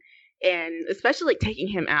team, and especially like taking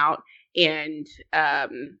him out and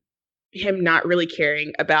him not really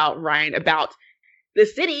caring about Ryan, about the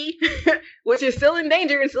city, which is still in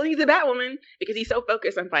danger and still needs a Batwoman, because he's so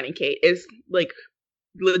focused on finding Kate, is like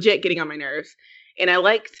legit getting on my nerves. And I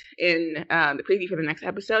liked in the preview for the next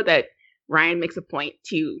episode that Ryan makes a point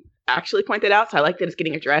to actually point that out. So I like that it's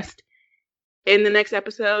getting addressed in the next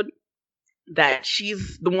episode, that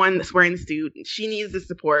she's the one that's wearing the suit. She needs the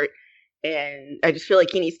support. And I just feel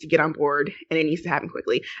like he needs to get on board, and it needs to happen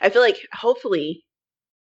quickly. I feel like, hopefully,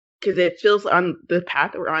 because it feels on the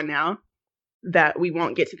path that we're on now, that we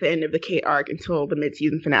won't get to the end of the Kate arc until the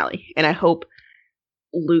mid-season finale. And I hope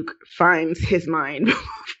Luke finds his mind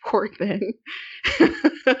before then.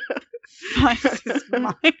 Finds his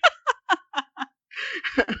mind.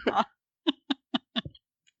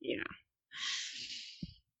 Yeah.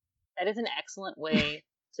 That is an excellent way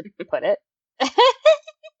to put it.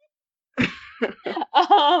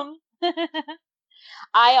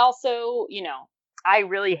 I also, I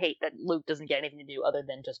really hate that Luke doesn't get anything to do other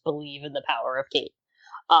than just believe in the power of Kate.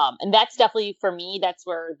 And that's definitely, for me, that's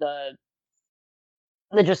where the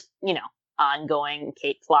just, ongoing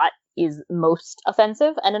Kate plot is most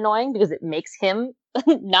offensive and annoying, because it makes him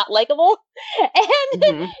not likable,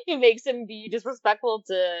 and it makes him be disrespectful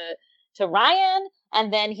to Ryan,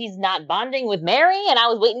 and then he's not bonding with Mary, and I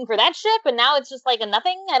was waiting for that ship, and now it's just like a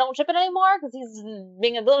nothing. I don't ship it anymore because he's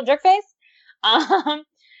being a little jerk face. But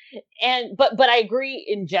I agree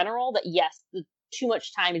in general that yes, too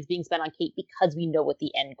much time is being spent on Kate because we know what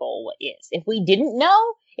the end goal is. If we didn't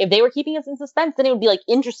know, if they were keeping us in suspense, then it would be like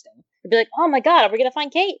interesting. It'd be like, oh my god, are we gonna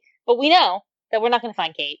find Kate? But we know that we're not gonna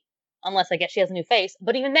find Kate unless I guess she has a new face.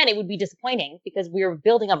 But even then, it would be disappointing because we're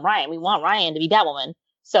building up Ryan. We want Ryan to be Batwoman.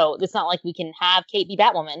 So it's not like we can have Kate be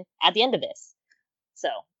Batwoman at the end of this. So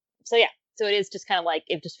yeah. So it is just kind of like,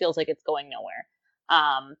 it just feels like it's going nowhere.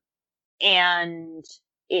 And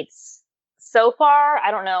it's, so far,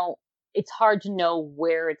 I don't know, it's hard to know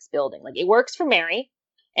where it's building. Like, it works for Mary,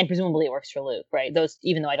 and presumably it works for Luke, right? Those,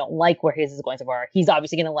 even though I don't like where his is going so far, he's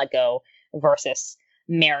obviously going to let go versus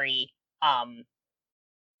Mary,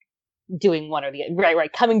 doing one or the other,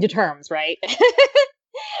 right, coming to terms, right?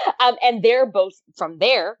 And they're both, from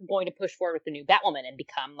there, going to push forward with the new Batwoman and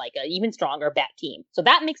become like an even stronger Bat team. So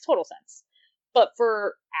that makes total sense. But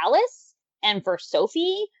for Alice and for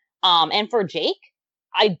Sophie, and for Jake,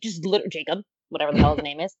 Jacob, whatever the hell his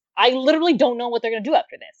name is, I literally don't know what they're going to do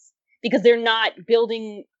after this, because they're not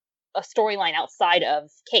building a storyline outside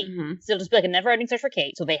of Kate. So it'll just be like a never-ending search for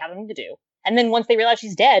Kate, so they have nothing to do. And then once they realize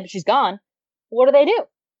she's dead, she's gone, what do they do?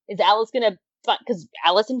 Is Alice going to, because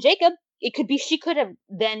Alice and Jacob, it could be she could have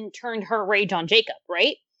then turned her rage on Jacob,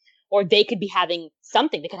 right? Or they could be having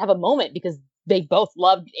something. They could have a moment because they both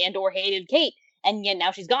loved and or hated Kate, and yet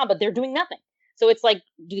now she's gone, but they're doing nothing. So it's like,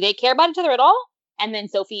 do they care about each other at all? And then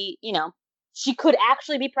Sophie, she could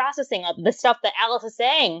actually be processing the stuff that Alice is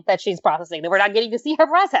saying that she's processing, that we're not getting to see her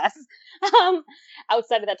process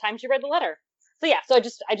outside of that time she read the letter. So yeah, so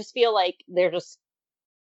I just feel like they're just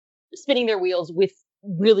spinning their wheels with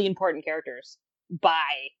really important characters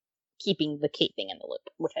by keeping the Kate thing in the loop,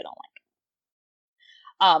 which I don't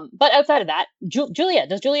like. But outside of that, Julia,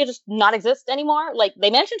 does Julia just not exist anymore? Like,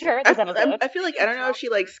 they mentioned her this episode. I feel like, I don't know if she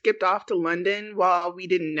like skipped off to London while we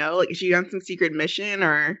didn't know. Like, is she on some secret mission,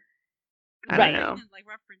 or I don't know. Like,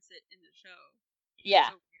 reference it in the show. Yeah.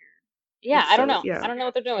 So weird. Yeah, I don't know. Yeah. I don't know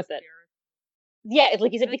what they're doing with it. Yeah,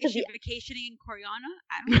 like, is it because she's vacationing in Coriana?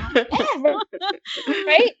 I don't know.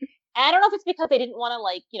 Right? And I don't know if it's because they didn't want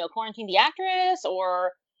to, quarantine the actress,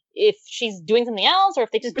 or if she's doing something else, or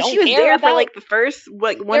if they just don't care. She was there for like the first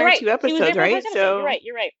one or two episodes, right? So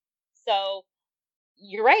you're right. So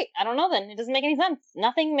you're right. I don't know. Then it doesn't make any sense.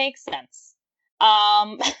 Nothing makes sense.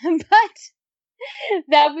 But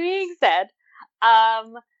that being said,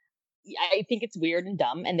 I think it's weird and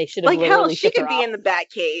dumb, and they should have literally she could be off. in the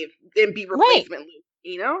Batcave and be replacement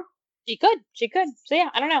Luke. She could. So yeah,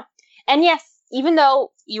 I don't know. And yes, even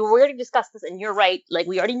though we already discussed this, and you're right, like,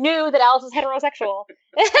 we already knew that Alice was heterosexual,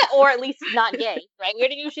 or at least not gay, right? We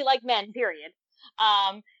already knew she liked men, period.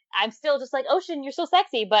 I'm still just like, Ocean, you're so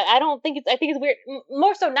sexy, but I think it's weird.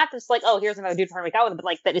 More so not just like, oh, here's another dude for her to make out with, but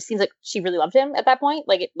like that it seems like she really loved him at that point.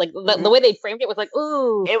 Like, the way they framed it was like,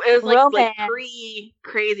 ooh, it was like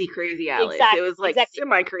crazy Alice. Exactly, it was like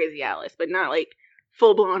semi-crazy Alice, but not like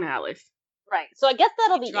full-blown Alice. Right. So I guess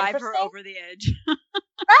that'll be drive interesting. Her over the edge.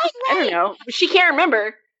 Right. I don't know. She can't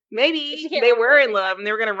remember. Maybe they were in love and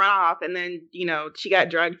they were gonna run off, and then she got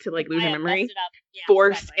drugged to like lose her memory,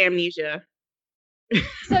 forced amnesia.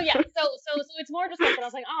 So yeah, so it's more just like that. I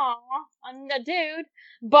was like, oh, I'm a dude,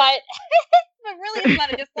 but really it's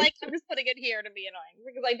not a dislike. I'm just putting it here to be annoying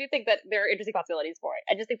because I do think that there are interesting possibilities for it.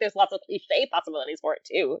 I just think there's lots of cliche possibilities for it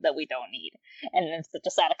too that we don't need, and it's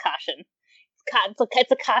just out of caution.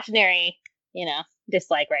 It's a cautionary,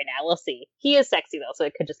 dislike right now. We'll see. He is sexy though, so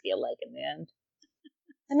it could just be a like in the end,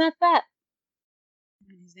 and that's that.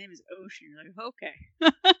 His name is Ocean. You're like, okay.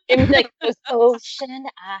 And like those ocean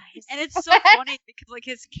eyes. And it's so funny because like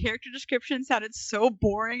his character description sounded so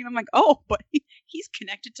boring. And I'm like, oh, but he's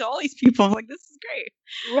connected to all these people. I'm like, this is great.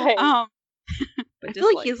 Right. I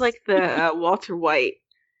feel like he's like the Walter White.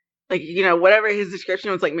 Like, whatever his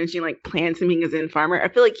description was like mentioning like plants and being a Zen farmer. I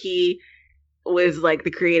feel like he was like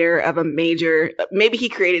the creator of a major, maybe he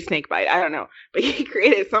created snakebite. I don't know. But he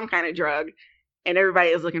created some kind of drug and everybody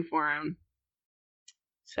is looking for him.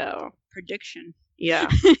 So prediction. Yeah.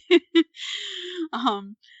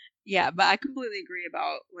 Yeah, but I completely agree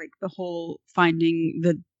about like the whole finding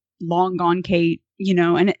the long gone Kate,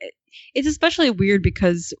 and it's especially weird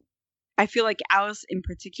because I feel like Alice in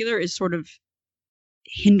particular is sort of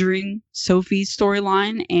hindering Sophie's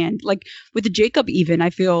storyline, and like with the Jacob, even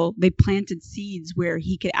I feel they planted seeds where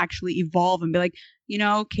he could actually evolve and be like,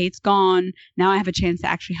 Kate's gone, now I have a chance to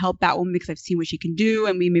actually help Batwoman because I've seen what she can do,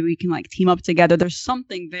 and maybe we can like team up together. There's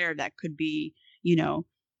something there that could be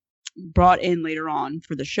brought in later on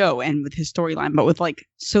for the show and with his storyline. But with like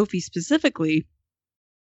Sophie specifically,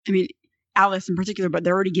 I mean Alice in particular, but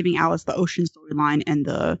they're already giving Alice the Ocean storyline and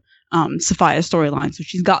the Sophia storyline, so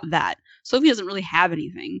she's got that. Sophie doesn't really have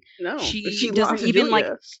anything. No, she doesn't even Julia. Like.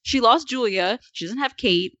 She lost Julia. She doesn't have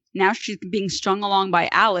Kate. Now she's being strung along by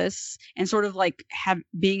Alice and sort of like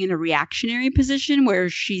being in a reactionary position where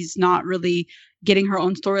she's not really getting her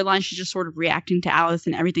own storyline. She's just sort of reacting to Alice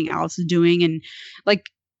and everything Alice is doing. And like,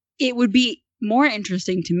 it would be more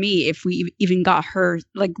interesting to me if we even got her.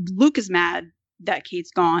 Like, Luke is mad that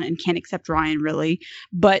Kate's gone and can't accept Ryan, really.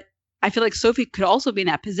 But I feel like Sophie could also be in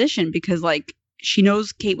that position because like, she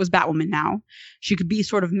knows Kate was Batwoman now. She could be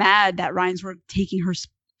sort of mad that Ryan's sort of taking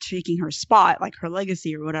her spot, like her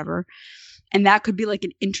legacy or whatever. And that could be like an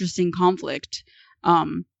interesting conflict.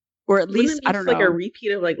 Or at least, I don't know. Like a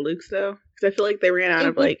repeat of like Luke's though? Because I feel like they ran out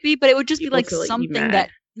of like. But it would just be like something that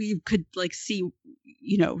we could like see,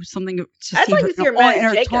 something to I'd see like to see her mad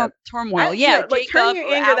at Jacob. Turmoil. Yeah, like Jacob turn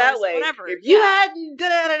your anger Alice, that way. Whatever. If you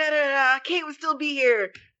hadn't, Kate would still be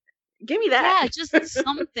here. Give me that. Yeah, just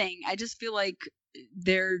something. I just feel like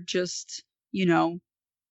they're just,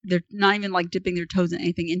 they're not even like dipping their toes in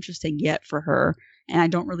anything interesting yet for her. And I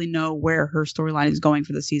don't really know where her storyline is going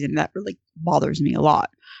for the season. That really bothers me a lot.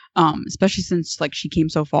 Especially since like she came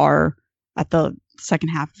so far at the second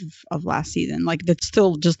half of last season. Like that's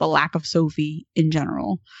still just the lack of Sophie in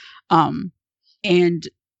general. And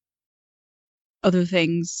other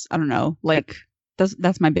things, I don't know, like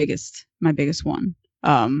that's my biggest one.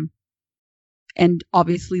 And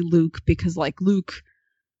obviously Luke, because like Luke,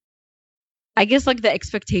 I guess like the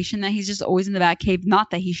expectation that he's just always in the Batcave, not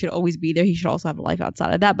that he should always be there, he should also have a life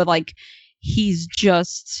outside of that, but like he's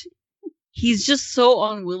just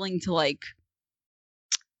so unwilling to like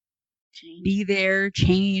be there,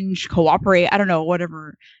 change, cooperate, I don't know,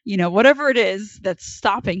 whatever it is that's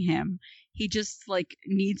stopping him. He just like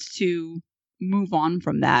needs to move on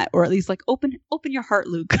from that, or at least like open your heart,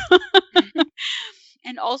 Luke.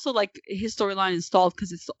 And also, like, his storyline is stalled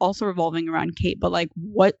because it's also revolving around Kate. But, like,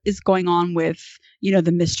 what is going on with,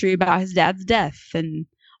 the mystery about his dad's death and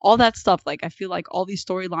all that stuff? Like, I feel like all these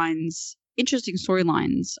storylines, interesting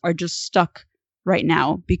storylines, are just stuck right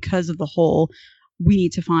now because of the whole, we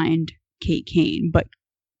need to find Kate Kane. But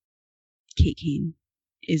Kate Kane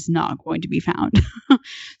is not going to be found.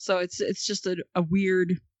 So it's just a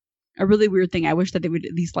really weird thing. I wish that they would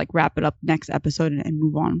at least, like, wrap it up next episode and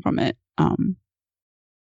move on from it.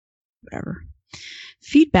 Whatever.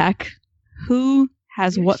 Feedback. Who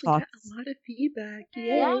has what thoughts? A lot of feedback.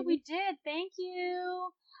 Yeah, we did. Thank you.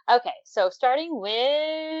 Okay, so starting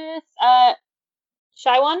with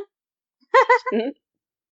Shy One. Hi,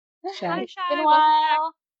 Shy. It's been a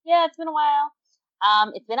while. Yeah, it's been a while.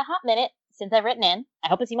 It's been a hot minute since I've written in. I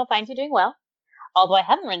hope Asima finds you doing well. Although I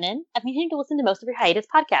haven't written in, I've been meaning to listen to most of your hiatus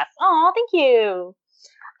podcasts. Aw, thank you.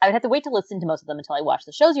 I would have to wait to listen to most of them until I watched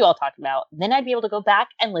the shows you all talked about. Then I'd be able to go back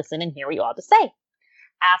and listen and hear what you all have to say.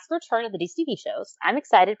 As for the return of the DC TV shows, I'm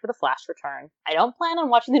excited for the Flash return. I don't plan on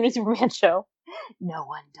watching the new Superman show. No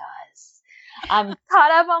one does. I'm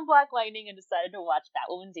caught up on Black Lightning and decided to watch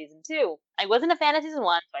Batwoman Season 2. I wasn't a fan of Season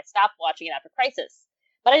 1, so I stopped watching it after Crisis.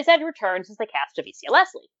 But I decided to return since they cast Javicia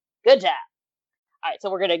Leslie. Good job. Alright, so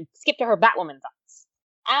we're going to skip to her Batwoman thoughts.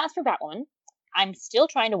 As for Batwoman, I'm still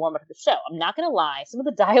trying to warm up to the show. I'm not going to lie. Some of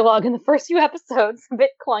the dialogue in the first few episodes a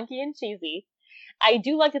bit clunky and cheesy. I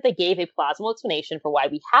do like that they gave a plausible explanation for why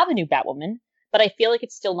we have a new Batwoman, but I feel like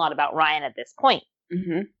it's still not about Ryan at this point.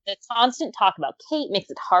 Mm-hmm. The constant talk about Kate makes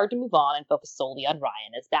it hard to move on and focus solely on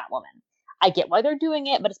Ryan as Batwoman. I get why they're doing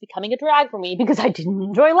it, but it's becoming a drag for me because I didn't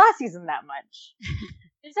enjoy last season that much.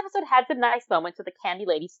 This episode had some nice moments with the Candy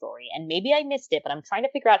Lady story, and maybe I missed it, but I'm trying to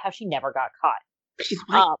figure out how she never got caught. She's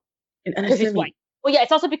white. Because she's white. Well, yeah,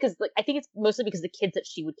 it's also because I think it's mostly because the kids that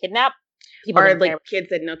she would kidnap people are like kids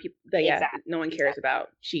that no people that no one cares about.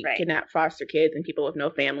 She kidnapped foster kids and people with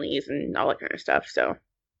no families and all that kind of stuff. So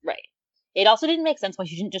right. It also didn't make sense why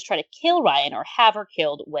she didn't just try to kill Ryan or have her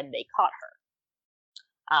killed when they caught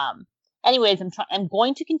her. Anyways, I'm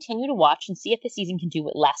going to continue to watch and see if this season can do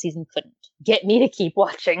what last season couldn't. Get me to keep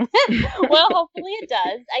watching. Well, hopefully it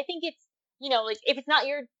does. I think it's, like if it's not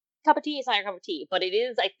your cup of tea, it's not your cup of tea. But it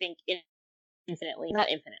is, I think, not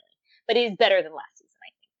infinitely, but it is better than last season, I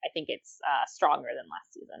think. I think it's stronger than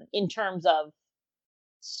last season in terms of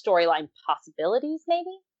storyline possibilities,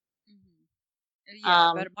 maybe. Mm-hmm.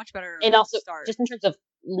 Yeah, much better. And also, just in terms of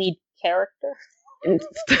lead character. And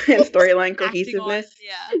storyline cohesiveness.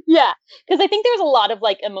 Yeah, because I think there's a lot of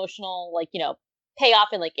emotional payoff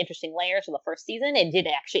and interesting layers for the first season. It did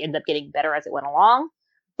actually end up getting better as it went along,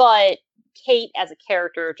 but Kate as a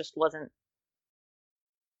character just wasn't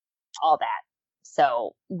all that.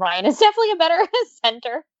 So Ryan is definitely a better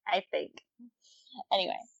center, I think.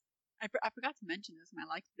 Anyway, I forgot to mention this, and I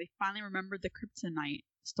like they finally remembered the Kryptonite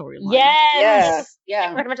storyline. Yes, yeah. I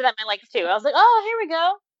forgot to mention that in my likes too. I was like, oh, here we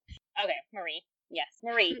go. Okay, Marie. Yes,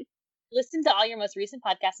 Marie. Listen to all your most recent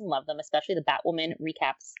podcasts and love them, especially the Batwoman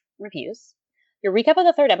recaps reviews. Your recap of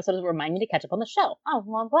the third episode will remind me to catch up on the show. Oh,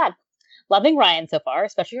 well, I'm glad. Loving Ryan so far,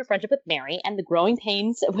 especially her friendship with Mary and the growing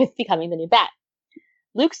pains with becoming the new Bat.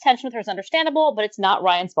 Luke's tension with her is understandable, but it's not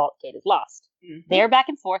Ryan's fault Kate is lost. Mm-hmm. Their back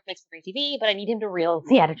and forth makes for great TV, but I need him to reel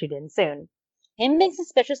the attitude in soon. Him being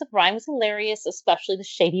suspicious of Ryan was hilarious, especially the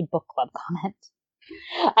shady book club comment.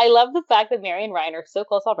 I love the fact that Mary and Ryan are so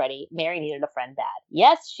close already. Mary needed a friend bad.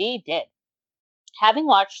 Yes, she did. Having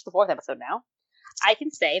watched the fourth episode now, I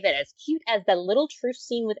can say that as cute as the little truce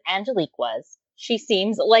scene with Angelique was, she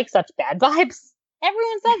seems like such bad vibes.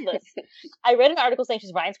 Everyone says this. I read an article saying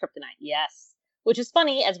she's Ryan's kryptonite. Yes. Which is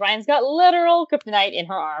funny, as Ryan's got literal kryptonite in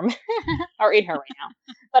her arm. Or in her right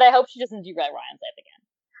now. But I hope she doesn't derail Ryan's life again.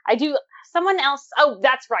 I do... Someone else... Oh,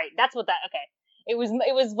 that's right. That's what that... Okay. It was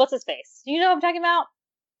what's his face? Do you know what I'm talking about?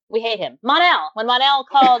 We hate him. Monel. When Monel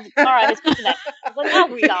called Kara his kryptonite. I was like, oh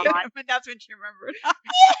God. But that's when she remembered.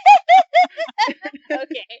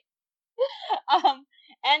 Okay.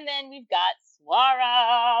 And then we've got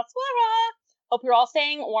Swara. Hope you're all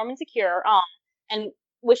staying warm and secure. And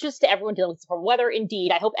wishes to everyone dealing with this poor weather.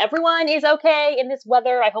 Indeed. I hope everyone is okay in this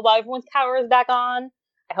weather. I hope everyone's power is back on.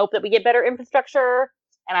 I hope that we get better infrastructure.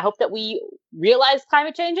 And I hope that we realize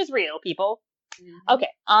climate change is real, people. Mm-hmm. Okay,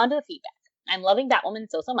 on to the feedback. I'm loving Batwoman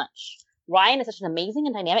so much. Ryan is such an amazing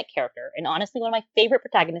and dynamic character, and honestly one of my favorite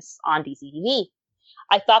protagonists on DC TV.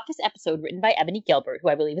 I thought this episode, written by Ebony Gilbert, who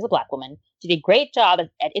I believe is a Black woman, did a great job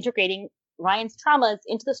at integrating Ryan's traumas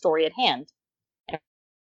into the story at hand. In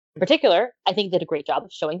particular, I think did a great job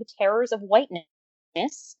of showing the terrors of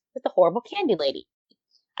whiteness with the horrible Candy Lady.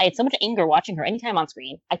 I had so much anger watching her anytime on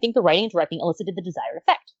screen. I think the writing and directing elicited the desired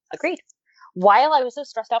effect. Agreed. While I was so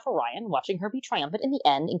stressed out for Ryan, watching her be triumphant in the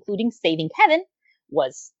end, including saving Kevin,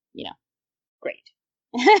 was, great.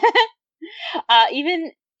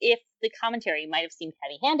 Even if the commentary might have seemed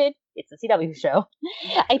heavy-handed, it's a CW show,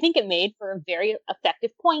 I think it made for a very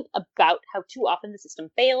effective point about how too often the system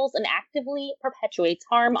fails and actively perpetuates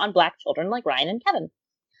harm on Black children like Ryan and Kevin.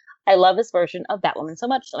 I love this version of Batwoman so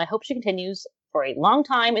much, and I hope she continues for a long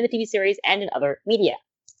time in the TV series and in other media.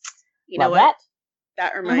 You know what?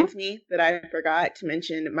 That reminds me that I forgot to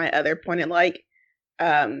mention my other point is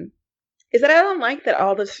that I don't like that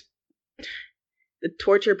all this the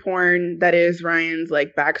torture porn that is Ryan's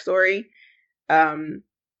backstory. Because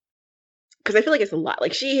I feel like it's a lot.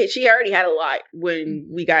 She already had a lot when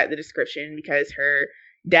we got the description because her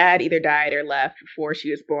dad either died or left before she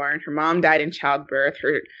was born. Her mom died in childbirth.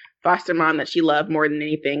 Her foster mom that she loved more than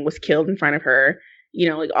anything was killed in front of her.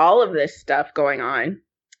 All of this stuff going on.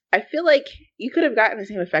 I feel like you could have gotten the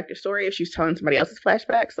same effective story if she was telling somebody else's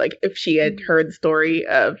flashbacks. If she had heard the story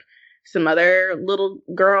of some other little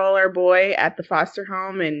girl or boy at the foster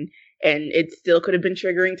home and it still could have been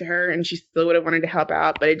triggering to her and she still would have wanted to help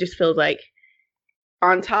out. But it just feels like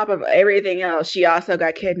on top of everything else, she also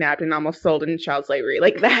got kidnapped and almost sold into child slavery.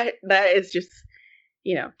 That is just,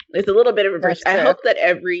 it's a little bit of reverse. I hope that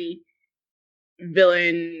every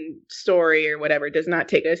villain story or whatever does not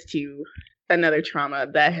take us to another trauma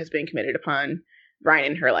that has been committed upon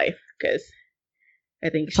Ryan in her life, because I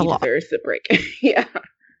think It's she a lot. deserves a break. Yeah.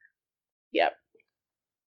 Yep.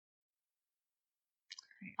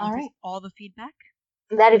 All right. All the feedback.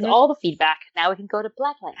 That is Mhm. all the feedback. Now we can go to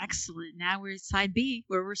Black Lightning. Excellent. Now we're side B,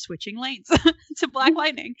 where we're switching lanes to Black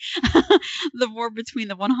Lightning. The war between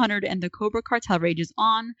the 100 and the Cobra Cartel rages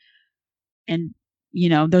on. And, you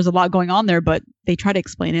know, there's a lot going on there, but they try to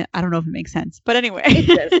explain it. I don't know if it makes sense. But anyway.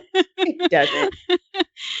 It doesn't.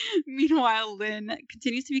 Meanwhile, Lynn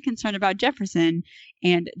continues to be concerned about Jefferson.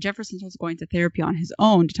 And Jefferson starts going to therapy on his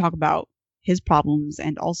own to talk about his problems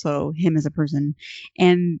and also him as a person.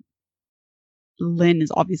 And Lynn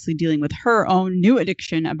is obviously dealing with her own new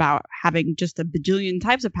addiction about having just a bajillion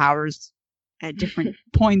types of powers at different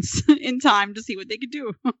points in time to see what they could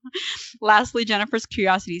do. Lastly, Jennifer's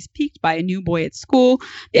curiosity is piqued by a new boy at school.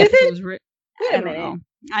 The Is episode it? was Wait I a don't minute. know.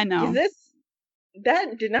 I know.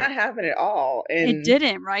 That did not happen at all. And It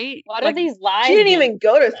didn't, right? What Like, are these lies? She didn't being even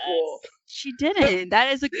go to told us? school. She didn't.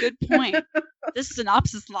 That is a good point. This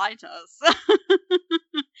synopsis lied to us.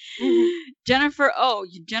 Jennifer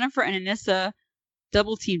and Anissa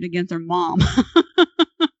double teamed against her mom.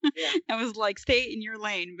 Yeah. And was like, stay in your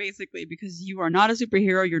lane, basically, because you are not a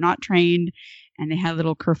superhero, you're not trained, and they had a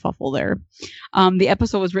little kerfuffle there. The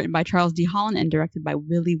episode was written by Charles D. Holland and directed by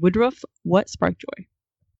Willie Woodruff. What sparked joy?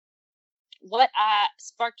 What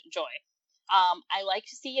sparked joy? I like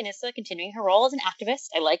to see Anissa continuing her role as an activist.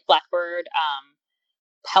 I like Blackbird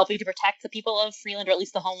helping to protect the people of Freeland, or at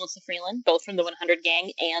least the homeless of Freeland, both from the 100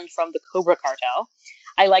 gang and from the Cobra Cartel.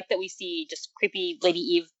 I like that we see just creepy Lady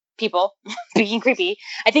Eve people being creepy.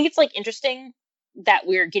 I think it's like interesting that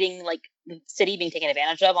we're getting like the city being taken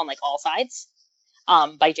advantage of on like all sides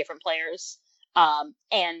by different players.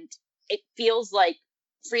 And it feels like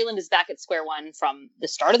Freeland is back at square one from the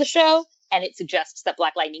start of the show, and it suggests that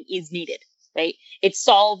Black Lightning is needed, right? It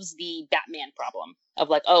solves the Batman problem of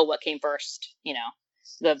like, oh, what came first, you know,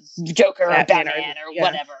 the Joker or Batman or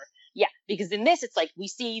whatever. Yeah, because in this, it's like we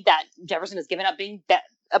see that Jefferson has given up being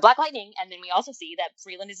a Black Lightning, and then we also see that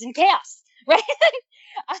Freeland is in chaos, right?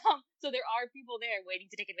 So there are people there waiting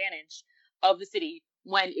to take advantage of the city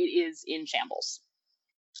when it is in shambles.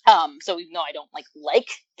 So even though I don't like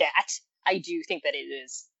that, I do think that it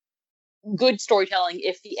is good storytelling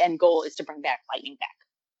if the end goal is to bring Black Lightning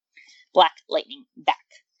back.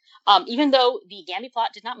 Even though the Gamby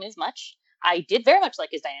plot did not move much, I did very much like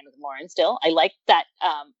his dynamic with Lauren still. I liked that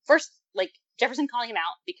first, like, Jefferson calling him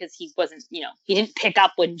out because he wasn't, you know, he didn't pick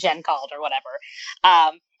up when Jen called or whatever.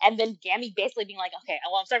 And then Gamby basically being like, okay,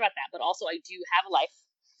 well, I'm sorry about that, but also I do have a life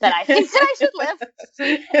that I think that I should live.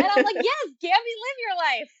 And I'm like, yes, Gamby, live your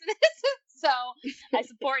life. So I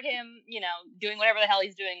support him, you know, doing whatever the hell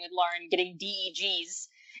he's doing with Lauren, getting DEGs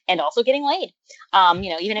and also getting laid. You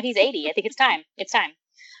know, even if he's 80, I think it's time. It's time.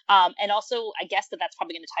 And also, I guess that's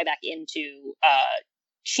probably going to tie back into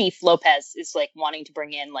Chief Lopez is like wanting to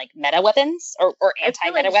bring in like meta weapons or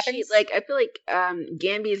anti-meta weapons. I feel like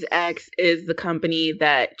Gamby's X is the company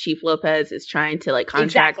that Chief Lopez is trying to like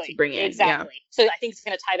contract to bring in. Exactly. Yeah. So I think it's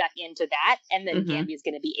going to tie back into that, and then Mm-hmm. Gamby is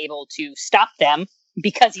going to be able to stop them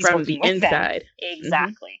because he's from the inside.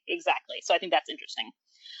 Exactly. So I think that's interesting.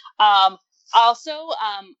 Also,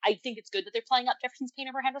 I think it's good that they're playing up Jefferson's pain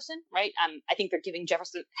over Henderson, right? I think they're giving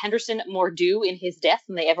Henderson more due in his death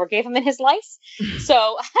than they ever gave him in his life.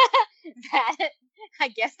 So that, I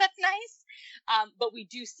guess that's nice. But we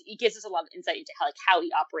do see, it gives us a lot of insight into how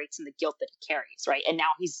he operates and the guilt that he carries, right? And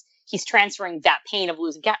now he's transferring that pain of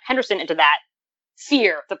losing Henderson into that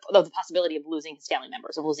fear of the possibility of losing his family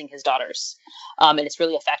members, of losing his daughters. And it's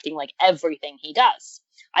really affecting like everything he does.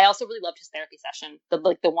 I also really loved his therapy session, the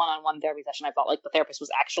one-on-one therapy session. I felt like the therapist was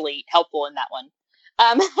actually helpful in that one.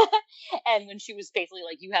 And when she was basically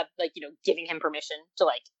like, you have like, you know, giving him permission to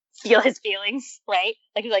like feel his feelings, right?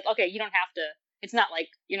 Like he's like, okay, you don't have to. It's not like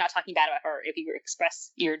you're not talking bad about her if you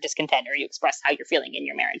express your discontent or you express how you're feeling in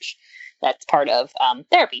your marriage. That's part of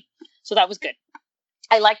therapy. So that was good.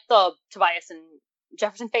 I liked the Tobias and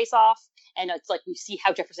Jefferson face off, and it's like we see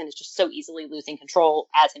how Jefferson is just so easily losing control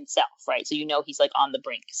as himself, right? So you know he's like on the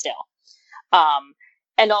brink still.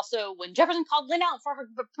 And also when Jefferson called Lynn out for her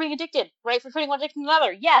being addicted, right? For putting one addiction to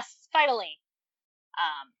another. Yes, finally.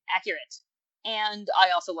 Accurate. And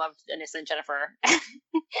I also loved Anissa and Jennifer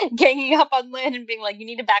ganging up on Lynn and being like, you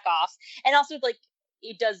need to back off. And also like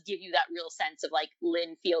it does give you that real sense of like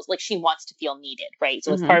Lynn feels like she wants to feel needed, right?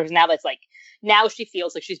 So it's part of now that's like now she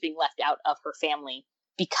feels like she's being left out of her family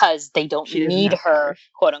because they don't need her,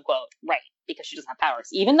 quote unquote, right? Because she doesn't have powers,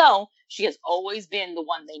 even though she has always been the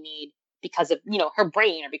one they need because of, her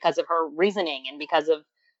brain or because of her reasoning and because of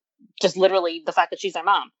just literally the fact that she's their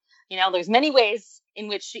mom. There's many ways in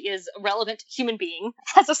which she is a relevant human being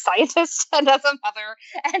as a scientist and as a mother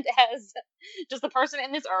and as just a person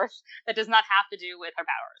in this earth that does not have to do with her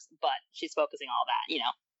powers. But she's focusing all that,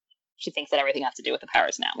 She thinks that everything has to do with the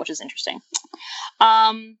powers now, which is interesting.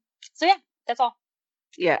 So yeah, that's all.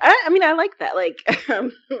 Yeah, I mean, I like that. Like,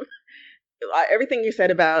 everything you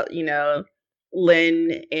said about,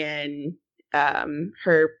 Lynn and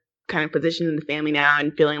her kind of position in the family now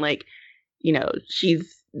and feeling like,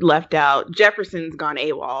 she's left out. Jefferson's gone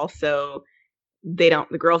AWOL, so the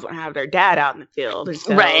girls don't have their dad out in the field. And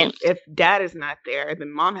so right. If dad is not there,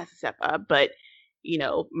 then mom has to step up. But,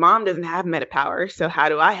 mom doesn't have meta power, so how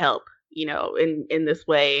do I help, in this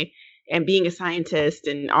way? And being a scientist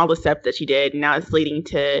and all the steps that she did, now it's leading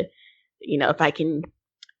to, if I can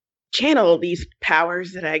channel these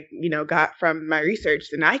powers that I, got from my research,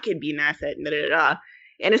 then I could be an asset, and da-da-da-da.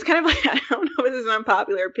 And it's kind of like, I don't know if this is an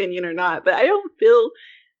unpopular opinion or not, but I don't feel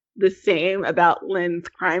the same about Lynn's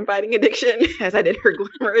crime fighting addiction as I did her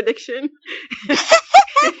glamour addiction.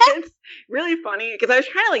 It's really funny because I was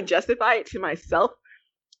trying to like justify it to myself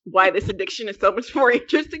why this addiction is so much more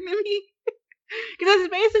interesting to me. Because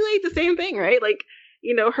it's basically the same thing, right? Like,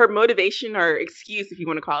 her motivation or excuse, if you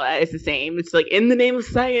want to call it, is the same. It's like, in the name of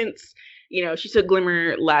science. She took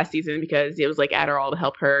Glimmer last season because it was like Adderall to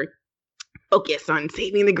help her focus on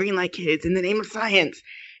saving the Greenlight kids in the name of science.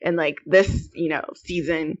 And like this,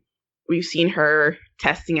 season, we've seen her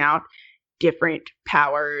testing out different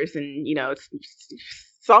powers and,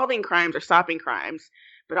 solving crimes or stopping crimes,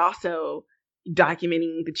 but also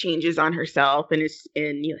documenting the changes on herself. And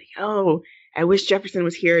you're like, oh, I wish Jefferson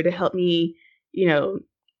was here to help me,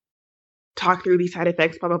 talk through these side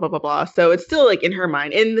effects, blah, blah, blah, blah, blah. So it's still like in her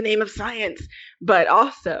mind, in the name of science, but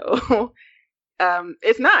also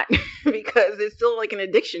it's not because it's still like an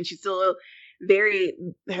addiction. She's still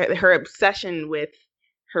her obsession with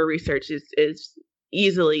her research is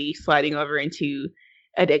easily sliding over into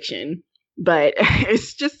addiction. But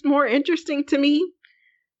it's just more interesting to me.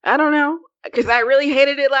 I don't know, because I really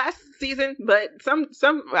hated it last season, but some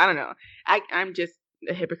I don't know. I'm just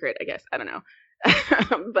a hypocrite, I guess. I don't know. But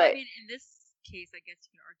I mean, in this case, I guess you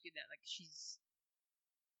can argue that like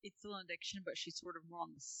it's still an addiction, but she's sort of more on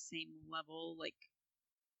the same level, like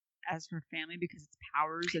as her family, because it's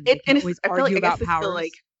powers, and they can always argue about powers.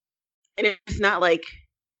 And it's not like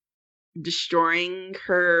destroying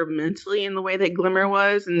her mentally in the way that Glimmer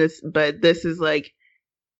was, but this is like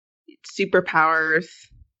superpowers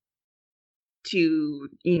to,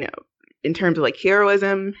 in terms of like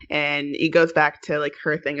heroism, and it goes back to like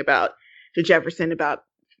her thing about Jefferson about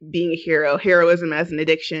being a hero, heroism as an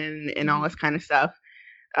addiction, and all this kind of stuff.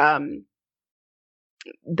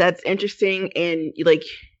 That's interesting, and like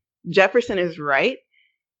Jefferson is right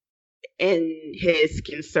in his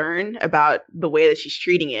concern about the way that she's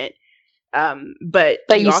treating it. But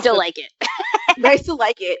you still like it. But I still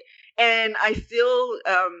like it, and I still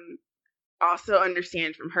also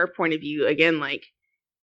understand from her point of view. Again, like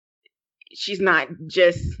she's not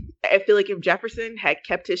just. I feel like if Jefferson had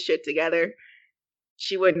kept his shit together,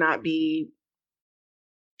 she would not be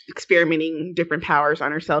experimenting different powers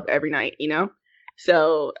on herself every night,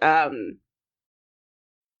 So,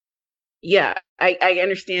 yeah, I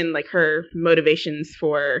understand like her motivations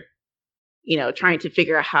for, trying to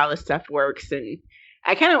figure out how this stuff works. And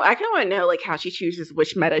I kind of want to know like how she chooses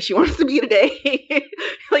which meta she wants to be today.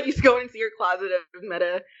 Like you go into your closet of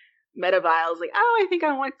meta vials, like, oh, I think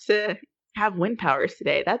I want to have wind powers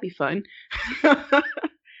today. That'd be fun. But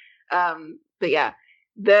yeah,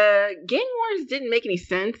 the Gang Wars didn't make any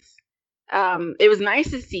sense. It was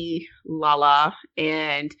nice to see Lala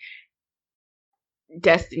and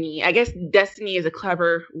Destiny. I guess Destiny is a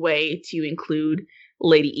clever way to include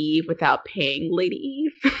Lady Eve without paying Lady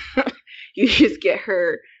Eve. You just get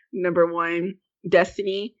her number one,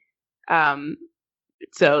 Destiny.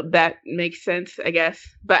 So that makes sense, I guess.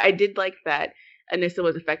 But I did like that Anissa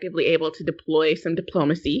was effectively able to deploy some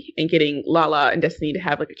diplomacy in getting Lala and Destiny to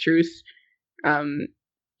have like a truce.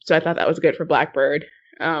 So I thought that was good for Blackbird.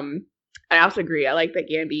 I also agree. I like that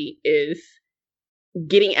Gambi is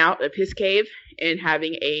getting out of his cave and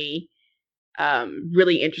having a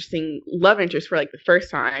really interesting love interest for like the first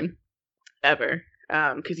time ever.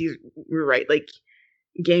 Because we're right. Like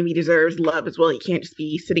Gambi deserves love as well. He can't just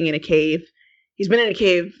be sitting in a cave. He's been in a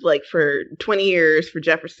cave like for 20 years for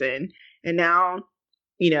Jefferson, and now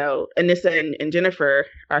Anissa and Jennifer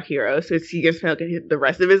are heroes. So he gets like the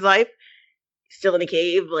rest of his life still in a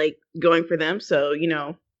cave, like going for them. So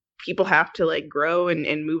people have to like grow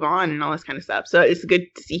and move on and all this kind of stuff. So it's good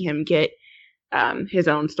to see him get his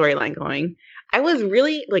own storyline going. I was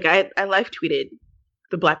really like, I live tweeted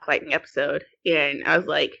the Black Lightning episode, and I was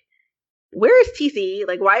like, where is TC?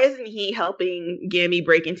 Like, why isn't he helping Gammy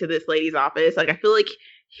break into this lady's office? Like, I feel like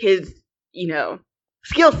his,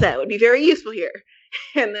 skill set would be very useful here.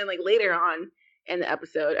 And then, like, later on in the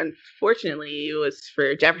episode, unfortunately, it was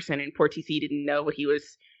for Jefferson, and poor TC didn't know what he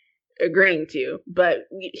was agreeing to. But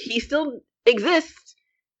he still exists.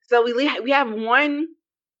 So we have one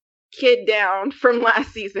kid down from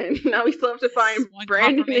last season. Now we still have to find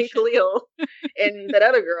Brandon and Khalil and that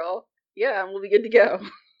other girl. Yeah, we'll be good to go.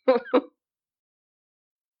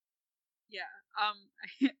 Yeah, I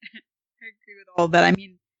agree with all that. I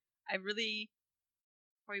mean, I really,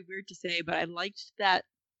 probably weird to say, but I liked that,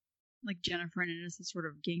 like, Jennifer and Anissa sort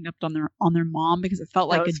of ganged up on their mom, because it felt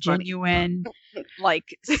like a genuine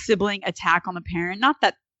like sibling attack on the parent. Not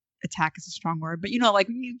that attack is a strong word, but like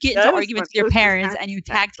when you get into arguments with your parents and you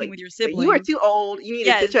tag team with your siblings. Like, you are too old. You need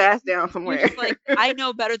to sit your ass down somewhere. You're just like, I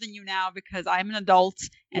know better than you now because I'm an adult,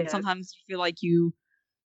 and sometimes you feel like you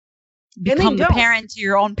become the parent to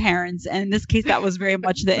your own parents, and in this case that was very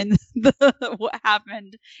much what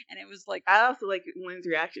happened. And it was like, I also like Lynn's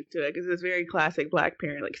reaction to it, because it's very classic Black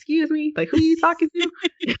parent, like, excuse me, like, who are you talking to?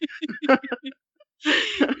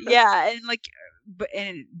 Yeah, and like,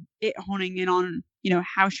 and it honing in on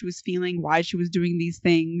how she was feeling, why she was doing these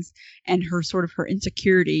things, and her sort of her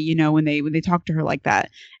insecurity, when they talk to her like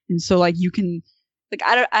that. And so, like, you can, like,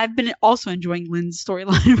 I've been also enjoying Lynn's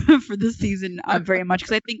storyline for this season very much,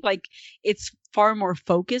 because I think, like, it's far more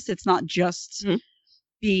focused. It's not just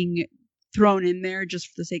being thrown in there just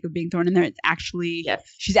for the sake of being thrown in there. It's actually,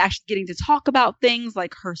 she's actually getting to talk about things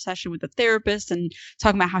like her session with the therapist and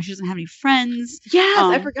talking about how she doesn't have any friends. Yes,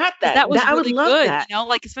 I forgot that. That was really I would love good. That.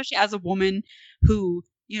 Like, especially as a woman who,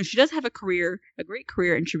 she does have a great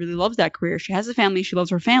career, and she really loves that career. She has a family, she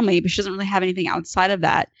loves her family, but she doesn't really have anything outside of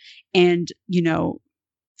that. And, you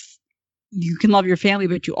can love your family,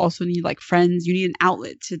 but you also need, like, friends. You need an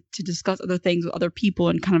outlet to discuss other things with other people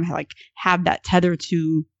and kind of like have that tether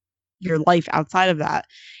to your life outside of that.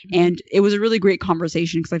 And it was a really great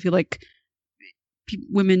conversation, because I feel like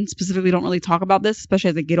women specifically don't really talk about this,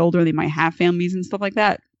 especially as they get older. They might have families and stuff like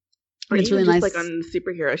that. Or it's even really just nice, like on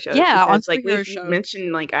superhero shows. Yeah, because, on like, superhero we've shows.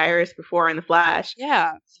 mentioned, like, Iris before in The Flash.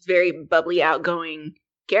 Yeah, she's a very bubbly, outgoing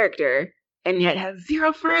character, and yet has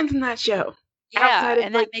zero friends in that show. Yeah,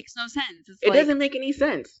 and that makes no sense. It doesn't make any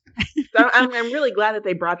sense. So I'm really glad that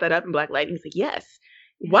they brought that up in Black Lightning. It's like, yes.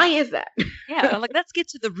 Why is that? Yeah, like, let's get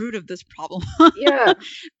to the root of this problem. Yeah.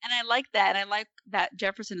 And I like that. And I like that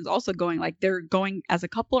Jefferson is also going, like, they're going as a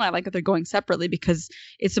couple, and I like that they're going separately, because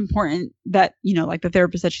it's important that, like the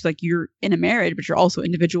therapist said, she's like, you're in a marriage, but you're also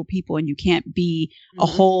individual people, and you can't be a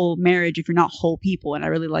whole marriage if you're not whole people. And I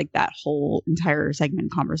really like that whole entire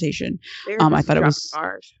segment conversation. I thought it was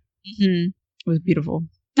ours. It was beautiful.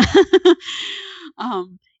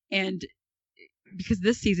 And because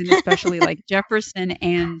this season, especially, like, Jefferson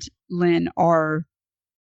and Lynn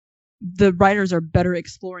the writers are better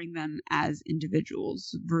exploring them as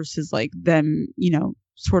individuals versus, like, them,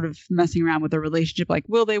 sort of messing around with their relationship. Like,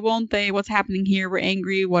 will they, won't they? What's happening here? We're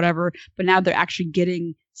angry, whatever. But now they're actually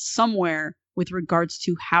getting somewhere with regards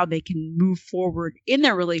to how they can move forward in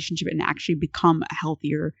their relationship and actually become a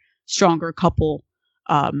healthier, stronger couple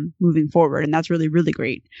moving forward. And that's really, really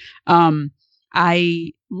great.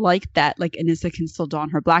 I like that, like, Anissa can still don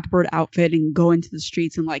her Blackbird outfit and go into the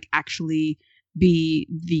streets and, like, actually be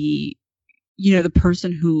the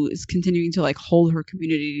person who is continuing to, like, hold her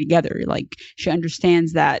community together. Like, she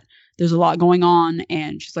understands that there's a lot going on,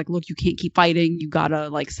 and she's like, look, you can't keep fighting. You gotta,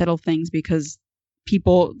 like, settle things, because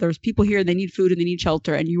there's people here, they need food and they need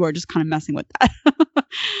shelter, and you are just kind of messing with that.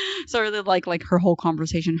 So I really like her whole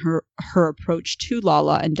conversation, her approach to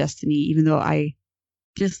Lala and Destiny, even though I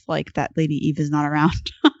dislike that Lady Eve is not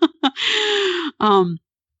around.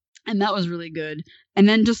 And that was really good. And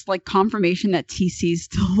then just, like, confirmation that TC's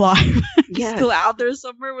still alive, still out there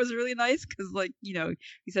somewhere, was really nice, because, like, you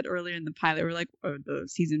said earlier in the pilot, we're like, the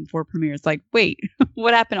season 4 premiere, it's like, wait,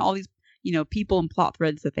 what happened to all these people and plot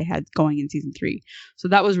threads that they had going in season 3? So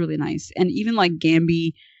that was really nice. And even, like,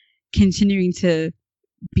 Gamby continuing to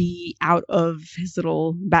be out of his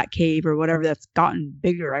little bat cave or whatever, that's gotten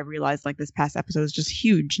bigger. I realized, like, this past episode is just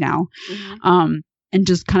huge now. And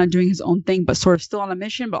just kind of doing his own thing, but sort of still on a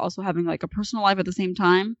mission, but also having, like, a personal life at the same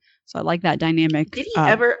time. So I like that dynamic. Did he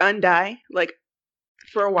ever undie? Like,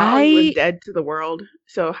 for a while he was dead to the world.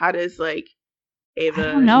 So how does, like, Ava?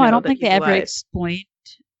 I don't know. I don't think they ever explained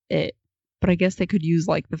it. But I guess they could use,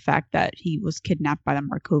 like, the fact that he was kidnapped by the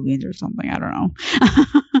Markovians or something. I don't know.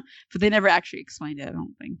 But they never actually explained it, I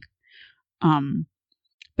don't think.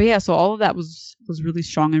 but yeah, so all of that was really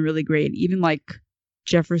strong and really great. Even like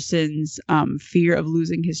Jefferson's fear of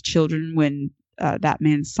losing his children when that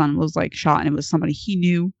man's son was like shot, and it was somebody he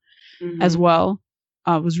knew as well,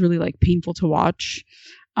 was really like painful to watch.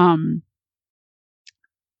 So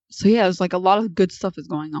yeah, it's like a lot of good stuff is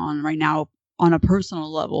going on right now on a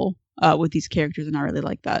personal level with these characters, and I really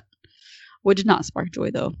like that. What did not spark joy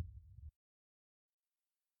though?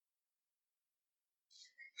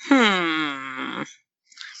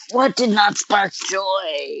 What did not spark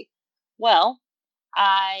joy? Well,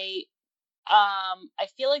 I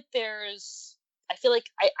feel like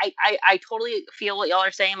I totally feel what y'all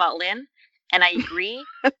are saying about Lynn, and I agree.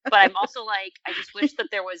 But I'm also like, I just wish that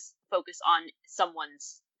there was focus on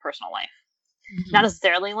someone's personal life, not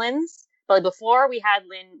necessarily Lynn's. But like before, we had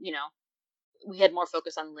Lynn. We had more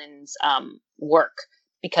focus on Lynn's work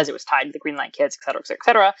because it was tied to the Greenlight Kids, et cetera, et cetera, et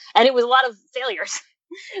cetera. And it was a lot of failures.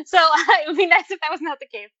 So it would be nice if that was not the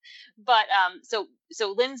case. But so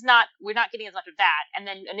Lynn's we're not getting as much of that. And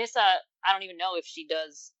then Anissa, I don't even know if she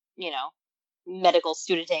does, medical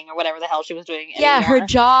studenting or whatever the hell she was doing anymore. Yeah, her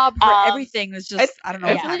job, everything was just, I don't know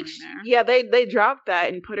what's happening there. Yeah, they dropped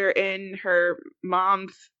that and put her in her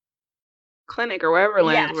mom's clinic or wherever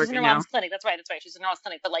Lynn is working now. Yeah, she's in her mom's clinic. That's right. She's in her mom's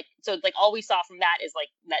clinic. But like, so like all we saw from that is like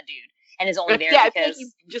that dude, and is only there because I think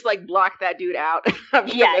you just like blocked that dude out of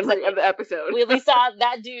the episode. We saw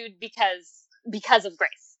that dude because of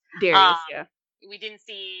Grace. Darius, yeah. We didn't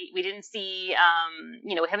see we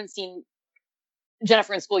haven't seen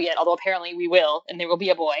Jennifer in school yet, although apparently we will, and there will be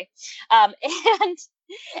a boy. And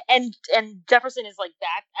Jefferson is like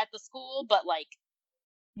back at the school, but like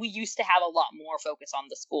we used to have a lot more focus on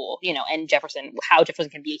the school, and how Jefferson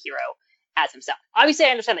can be a hero as himself. Obviously,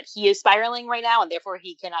 I understand that he is spiraling right now, and therefore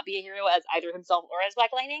he cannot be a hero as either himself or as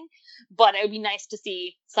Black Lightning. But it would be nice to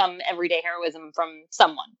see some everyday heroism from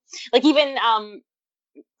someone, like even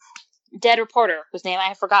dead reporter whose name I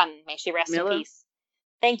have forgotten. May she rest in peace.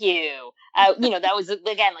 Thank you. That was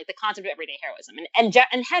again like the concept of everyday heroism, and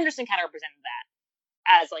Henderson kind of represented that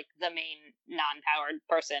as like the main non-powered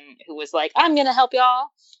person who was like, I'm gonna help y'all,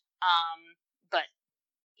 but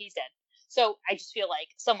he's dead. So I just feel like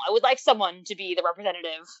I would like someone to be the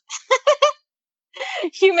representative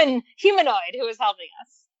humanoid who is helping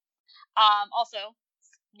us. Also,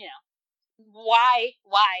 why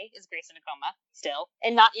is Grace in a coma still,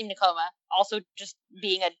 and not in a coma? Also, just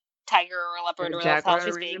being a tiger or a leopard or whatever the hell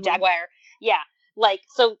she's being, jaguar. Yeah, like,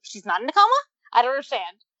 so she's not in a coma? I don't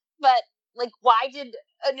understand. But like, why did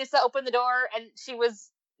Anissa open the door and she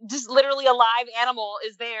was just literally a live animal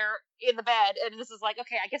is there in the bed, and this is like,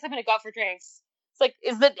 okay, I guess I'm gonna go out for drinks. It's like,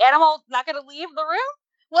 is the animal not gonna leave the room?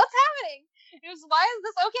 What's happening? It was, why is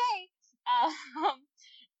this okay?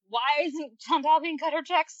 Why isn't Chantal being cut her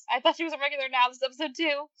checks? I thought she was a regular now this episode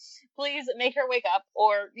too. Please make her wake up,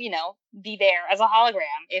 or be there as a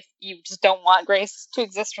hologram if you just don't want Grace to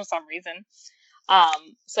exist for some reason.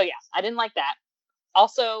 So yeah, I didn't like that.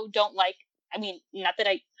 Also, don't like. I mean, not that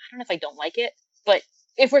I don't know if I don't like it, but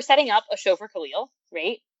if we're setting up a show for Khalil,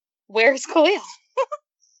 right? Where's Khalil?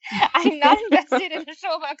 I'm not invested in a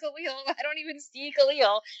show about Khalil. I don't even see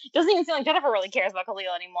Khalil. It doesn't even seem like Jennifer really cares about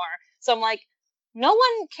Khalil anymore. So I'm like, no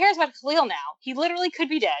one cares about Khalil now. He literally could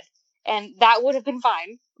be dead, and that would have been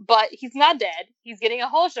fine. But he's not dead. He's getting a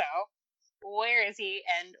whole show. Where is he,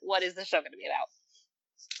 and what is the show going to be about?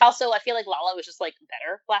 Also, I feel like Lala was just like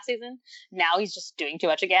better last season. Now he's just doing too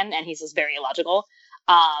much again, and he's just very illogical.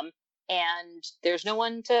 And there's no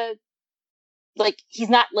one to like. He's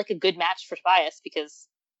not like a good match for Tobias because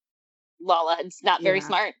Lala is not very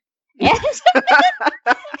smart. And Tobias is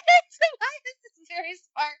very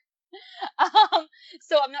smart.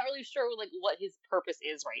 So I'm not really sure like what his purpose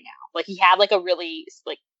is right now. Like he had like a really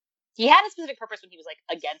like. He had a specific purpose when he was, like,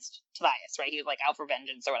 against Tobias, right? He was, like, out for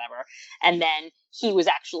vengeance or whatever. And then he was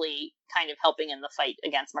actually kind of helping in the fight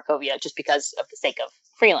against Markovia just because of the sake of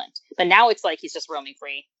Freeland. But now it's like he's just roaming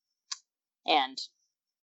free and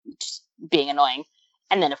just being annoying.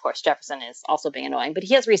 And then, of course, Jefferson is also being annoying. But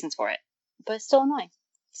he has reasons for it. But it's still annoying.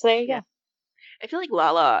 So there you go. I feel like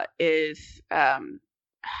Lala is... I'll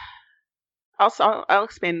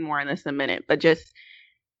expand more on this in a minute. But just...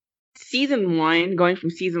 Season 1, going from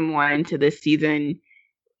season 1 to this season,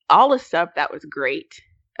 all the stuff that was great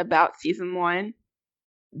about season 1,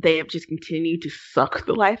 they have just continued to suck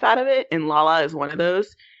the life out of it, and Lala is one of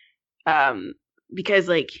those. Because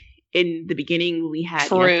like in the beginning we had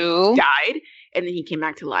he died, and then he came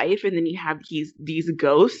back to life, and then you have these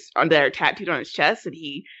ghosts that are tattooed on his chest that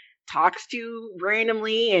he talks to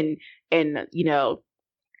randomly, and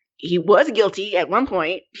he was guilty at one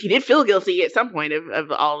point. He did feel guilty at some point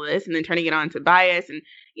of all of this, and then turning it on to Tobias and,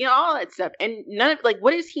 you know, all that stuff. And none of, like,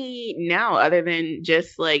 what is he now other than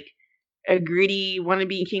just, like, a greedy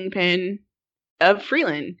wannabe kingpin of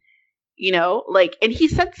Freeland? You know, like, and he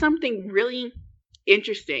said something really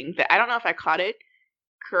interesting that I don't know if I caught it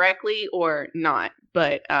correctly or not,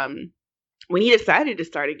 but when he decided to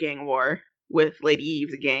start a gang war with Lady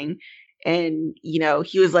Eve's gang, and, you know,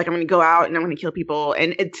 he was like, I'm going to go out and I'm going to kill people.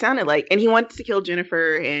 And it sounded like, and he wants to kill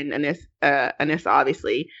Jennifer and Anissa,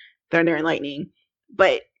 obviously, Thunder and Lightning.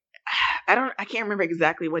 But I can't remember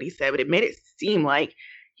exactly what he said, but it made it seem like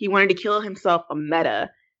he wanted to kill himself a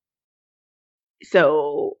meta.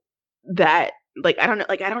 So that, like, I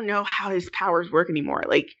don't know how his powers work anymore.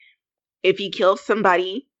 Like, if he kills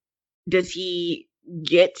somebody, does he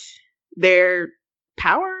get their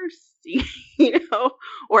powers? You know,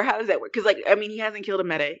 or how does that work? Because, like, I mean, he hasn't killed a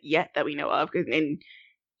meta yet that we know of, and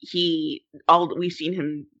we've seen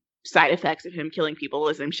him, side effects of him killing people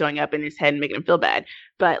is him showing up in his head and making him feel bad.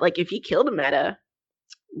 But, like, if he killed a meta,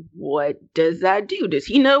 what does that do? Does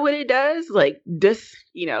he know what it does? Like,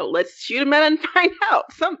 you know, let's shoot a meta and find out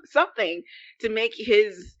something to make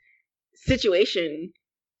his situation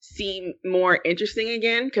seem more interesting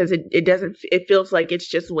again, because it feels like it's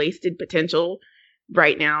just wasted potential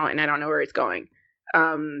right now, and I don't know where it's going.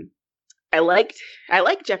 I like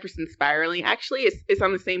Jefferson spiraling. Actually, it's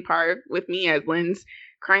on the same par with me as Lynn's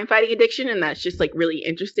crime fighting addiction, and that's just, like, really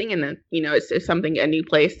interesting. And then, you know, it's something, a new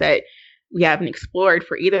place that we haven't explored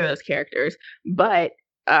for either of those characters. But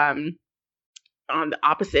on the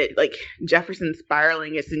opposite, like, Jefferson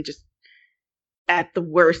spiraling isn't just at the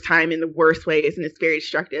worst time in the worst ways, and it's very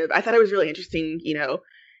destructive. I thought it was really interesting. You know,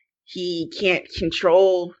 he can't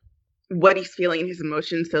control what he's feeling in his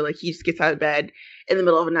emotions, so, like, he just gets out of bed in the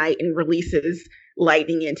middle of the night and releases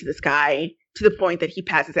lightning into the sky to the point that he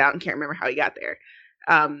passes out and can't remember how he got there.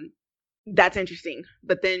 That's interesting.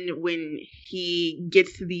 But then when he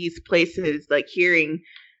gets to these places, like hearing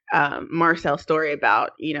Marcel's story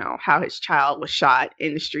about, you know, how his child was shot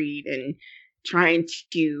in the street, and trying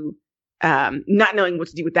to not knowing what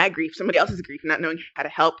to do with that grief, somebody else's grief, not knowing how to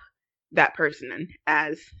help that person, and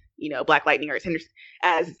as, you know, Black Lightning, or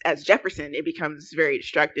as Jefferson, it becomes very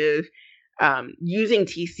destructive. Using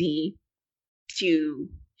TC to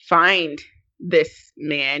find this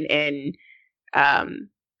man, and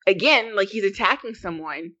again, like, he's attacking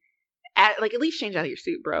someone at least change out of your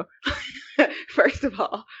suit, bro. First of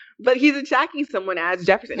all, but he's attacking someone as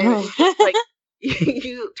Jefferson. And it's just, like,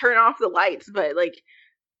 you turn off the lights, but, like,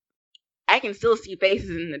 I can still see faces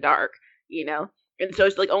in the dark, you know. And so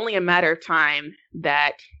it's, like, only a matter of time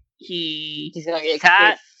that he's gonna get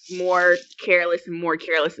caught. More careless,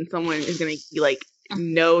 and someone is gonna be, like,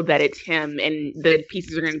 know that it's him, and the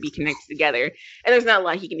pieces are gonna be connected together. And there's not a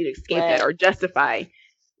lot he can do to escape that or justify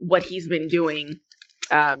what he's been doing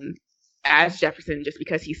as Jefferson, just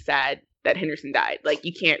because he's sad that Henderson died. Like,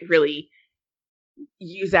 you can't really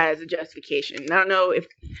use that as a justification. And I don't know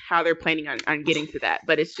how they're planning on getting to that,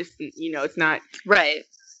 but it's just, you know, it's not right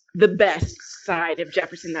the best side of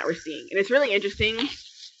Jefferson that we're seeing. And it's really interesting,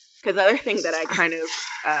 because the other thing that I kind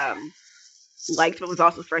of liked, but was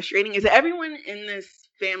also frustrating, is that everyone in this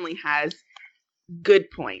family has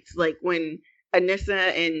good points. Like, when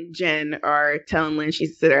Anissa and Jen are telling Lynn she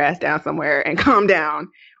should sit her ass down somewhere and calm down,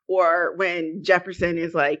 or when Jefferson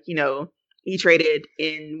is like, you know, he traded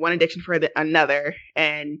in one addiction for another,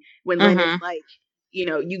 and when Lynn is like, you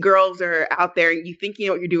know, you girls are out there and you think you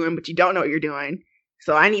know what you're doing, but you don't know what you're doing,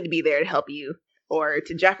 so I need to be there to help you. Or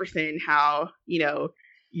to Jefferson, how, you know,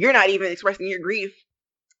 you're not even expressing your grief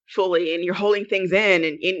fully, and you're holding things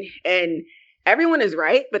in, and everyone is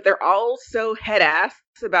right, but they're all so head ass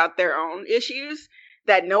about their own issues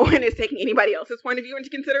that no one is taking anybody else's point of view into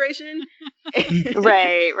consideration.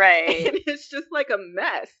 Right. And it's just, like, a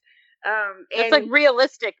mess. It's, like,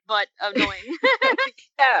 realistic but annoying.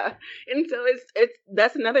 Yeah, and so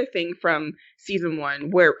that's another thing from season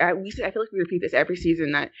 1, where I feel like we repeat this every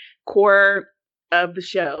season, that core of the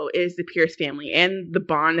show is the Pierce family and the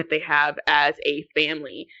bond that they have as a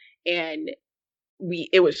family. And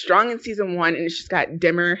it was strong in season 1, and it's just got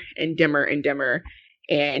dimmer and dimmer and dimmer.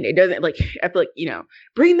 And it doesn't, like, I feel like, you know,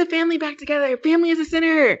 bring the family back together. Family is a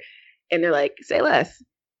center. And they're like, say less.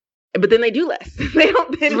 But then they do less. They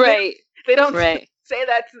don't say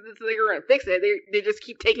that so they're going to fix it. They just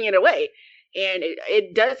keep taking it away. And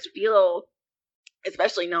it does feel,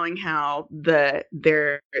 especially knowing how this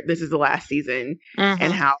is the last season,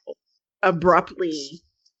 and how abruptly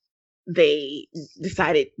they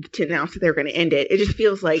decided to announce that they're going to end it. It just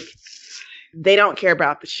feels like they don't care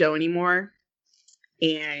about the show anymore,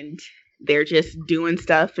 and they're just doing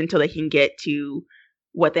stuff until they can get to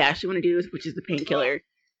what they actually want to do, which is the Painkiller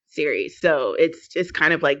series. So it's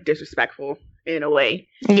kind of like disrespectful in a way.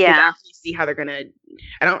 Yeah. I don't really see how they're gonna.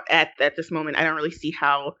 I don't at this moment. I don't really see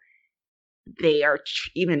how they are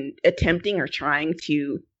even attempting or trying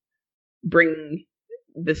to bring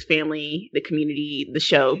this family, the community, the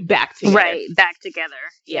show back together. Right, back together.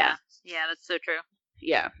 Yeah, that's so true.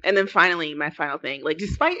 Yeah, and then finally, my final thing, like,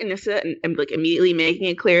 despite Anissa and like immediately making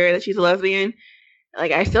it clear that she's a lesbian,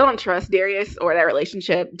 like, I still don't trust Darius or that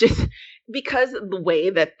relationship, just because of the way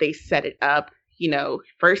that they set it up. You know,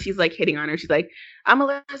 first he's like hitting on her, she's like, "I'm a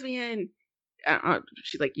lesbian."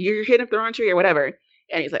 She's like, "You're hitting up the wrong tree," or whatever,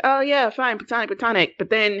 and he's like, "Oh yeah, fine, platonic." But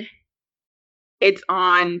then it's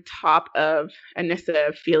on top of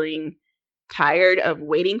Anissa feeling tired of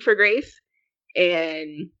waiting for Grace,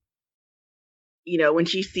 and you know, when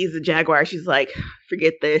she sees the Jaguar, she's like,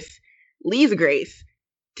 forget this, leaves Grace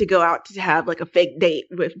to go out to have like a fake date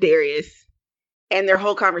with Darius. And their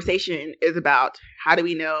whole conversation is about how do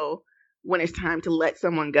we know when it's time to let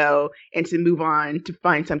someone go and to move on to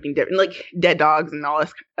find something different, like dead dogs and all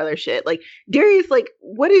this other shit. Like, Darius, like,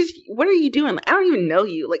 what are you doing? Like, I don't even know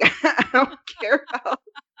you. Like, I don't care about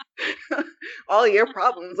all your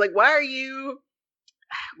problems. Like, why are you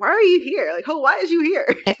here? Like, why is you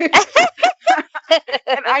here?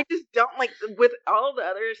 And I just don't like, with all the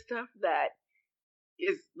other stuff that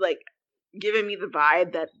is like giving me the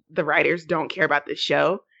vibe that the writers don't care about this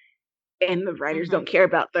show and the writers don't care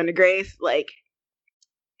about Thunder Grace. Like,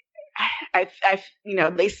 I you know,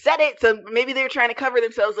 they said it, so maybe they're trying to cover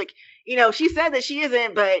themselves. Like, you know, she said that she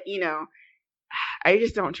isn't, but you know, I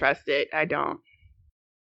just don't trust it. I don't,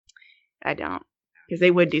 because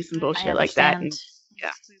they would do some bullshit like that. And, I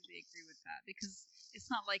completely agree with that, because it's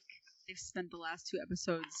not like they've spent the last 2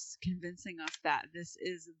 episodes convincing us that this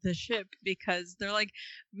is the ship, because they're like,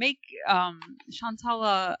 make Chantal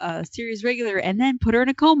a series regular and then put her in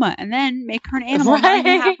a coma and then make her an animal and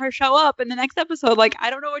then have her show up in the next episode. Like, I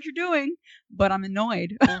don't know what you're doing, but I'm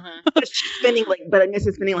annoyed. But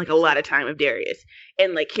Anissa's spending like a lot of time with Darius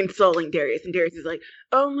and like consoling Darius, and Darius is like,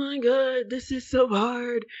 "Oh my god, this is so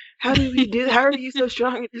hard. How do we do that? How are you so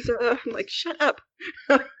strong?" I'm like, shut up.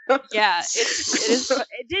 Yeah,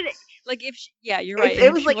 it did it. Like, if you're right.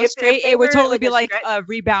 It was like, if straight, they it would were, totally like, be a like stretch- a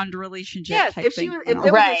rebound relationship. Yes, type if thing. she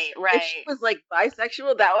was, Right. if she was like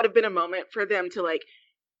bisexual, that would have been a moment for them to like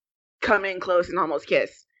come in close and almost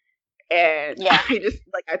kiss. And I just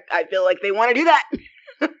like, I feel like they want to do that.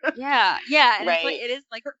 Yeah, and Right. it's like, it is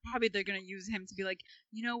like, probably they're gonna use him to be like,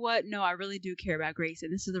 you know what? No, I really do care about Grace,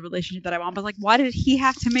 and this is the relationship that I want. But like, why did he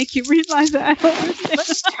have to make you realize that? I don't understand.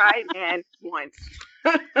 Let's try, man, once.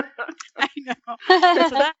 I know.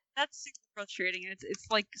 So that's super frustrating, and it's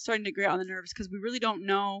like starting to grate on the nerves, because we really don't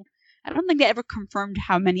know. I don't think they ever confirmed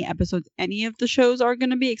how many episodes any of the shows are going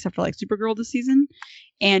to be, except for like Supergirl this season,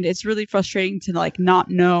 and it's really frustrating to like not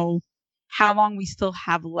know how long we still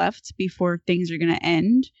have left before things are going to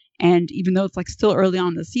end. And even though it's like still early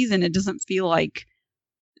on in the season, it doesn't feel like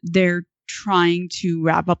they're trying to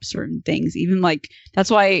wrap up certain things. Even like, that's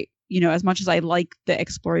why, you know, as much as I like the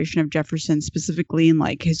exploration of Jefferson specifically and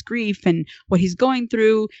like his grief and what he's going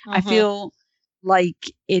through, I feel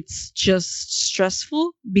like it's just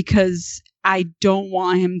stressful, because I don't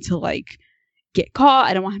want him to like get caught.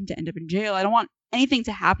 I don't want him to end up in jail. I don't want anything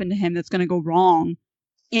to happen to him that's going to go wrong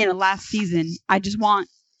in a last season. I just want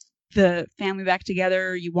the family back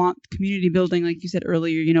together. You want community building, like you said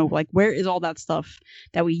earlier, you know, like, where is all that stuff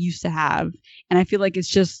that we used to have? And I feel like it's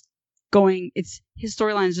just his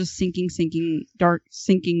storyline is just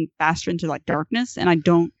sinking faster into like darkness. And I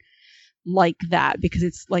don't like that, because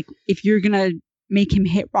it's like, if you're going to make him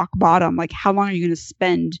hit rock bottom, like, how long are you going to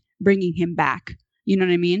spend bringing him back? You know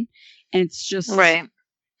what I mean? And it's just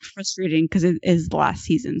frustrating, because it is the last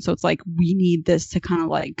season. So it's like, we need this to kind of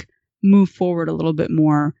like move forward a little bit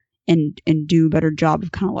more and do a better job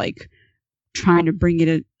of kind of like trying to bring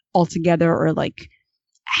it all together, or like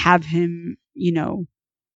have him, you know,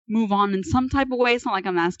 move on in some type of way. It's not like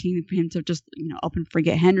I'm asking him to just, you know, up and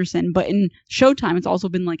forget Henderson, but in Showtime, it's also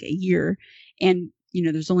been like a year, and, you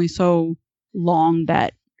know, there's only so long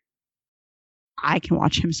that I can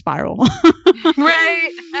watch him spiral.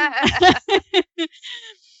 Right.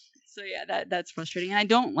 So yeah, that's frustrating.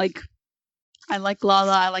 And I like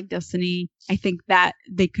Lala, I like Destiny. I think that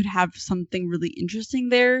they could have something really interesting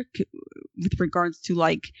there with regards to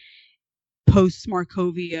like post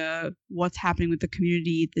Markovia, what's happening with the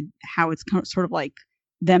community, how it's sort of like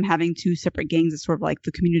them having 2 separate gangs. It's sort of like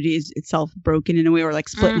the community is itself broken in a way, or like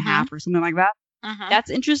split in half or something like that. That's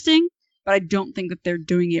interesting, but I don't think that they're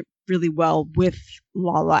doing it really well with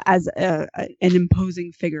Lala as an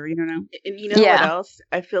imposing figure, you know? And you know what else?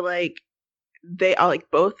 I feel like they all, like,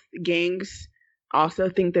 both gangs also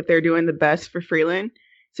think that they're doing the best for Freeland.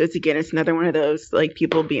 So it's another one of those, like,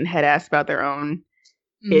 people being head ass about their own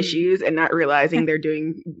issues and not realizing they're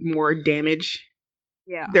doing more damage.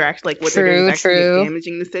 Yeah. They're actually, like, what they're doing is actually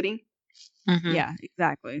damaging the city. Mm-hmm. Yeah,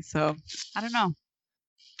 exactly. So, I don't know.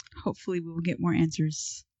 Hopefully we will get more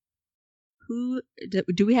answers.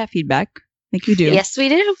 Do we have feedback? I think we do. Yes, we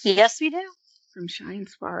do. Yes, we do. From Shine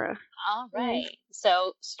Swara. All right.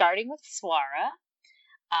 So, starting with Swara.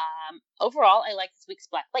 Overall, I like this week's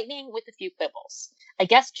Black Lightning with a few quibbles. I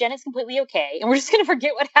guess Jen is completely okay, and we're just going to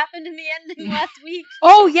forget what happened in the ending last week.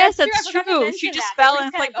 Oh, yes, that's true. She just fell and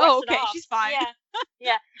it's like, oh, okay, she's fine.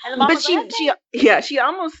 Yeah. And the mom but she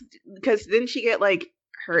almost, because didn't she get, like,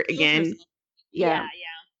 hurt again? Yeah.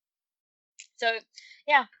 So,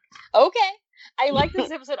 yeah. Okay. I like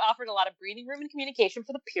this episode offered a lot of breathing room and communication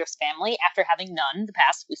for the Pierce family after having none the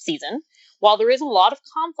past season. While there is a lot of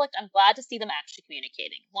conflict, I'm glad to see them actually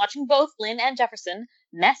communicating. Watching both Lynn and Jefferson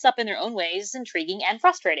mess up in their own ways is intriguing and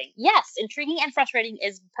frustrating. Yes, intriguing and frustrating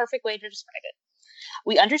is the perfect way to describe it.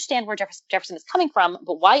 We understand where Jefferson is coming from,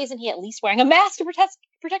 but why isn't he at least wearing a mask to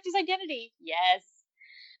protect his identity? Yes.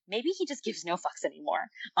 Maybe he just gives no fucks anymore.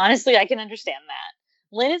 Honestly, I can understand that.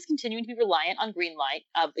 Lynn is continuing to be reliant on Greenlight.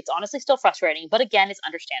 It's honestly still frustrating, but again, it's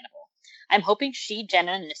understandable. I'm hoping she,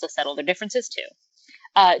 Jenna, and Nyssa settle their differences too.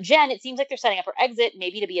 Jen, it seems like they're setting up her exit,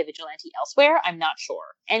 maybe to be a vigilante elsewhere. I'm not sure.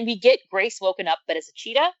 And we get Grace woken up, but as a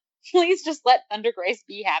cheetah. Please just let Thunder Grace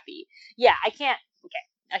be happy. Yeah, I can't.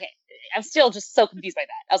 Okay. I'm still just so confused by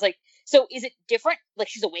that. I was like, so is it different? Like,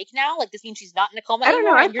 she's awake now? Like, this means she's not in a coma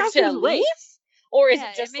anymore? I and you're just gonna leave? Or is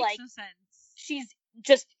it just like, she's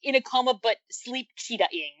just in a coma but sleep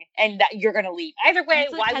cheetahing, and that you're gonna leave? Either way,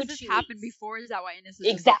 like, why would this she happen leave? Before? Is that why Ines is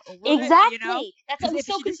exactly? You know? That's I'm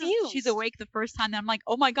so confused. She's awake the first time, then I'm like,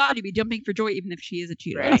 oh my god, you'd be jumping for joy even if she is a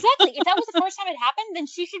cheetah. Right. Exactly. If that was the first time it happened, then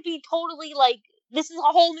she should be totally like, this is a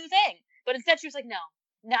whole new thing. But instead, she was like, no,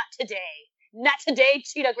 not today. Not today,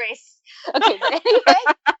 Cheetah Grace. Okay, but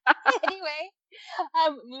anyway,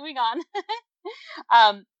 moving on.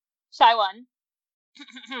 Shy One.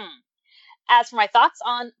 As for my thoughts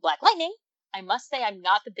on Black Lightning, I must say I'm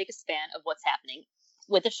not the biggest fan of what's happening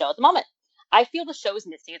with the show at the moment. I feel the show is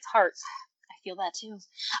missing its heart. I feel that too.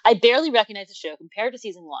 I barely recognize the show compared to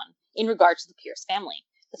season 1 in regards to the Pierce family.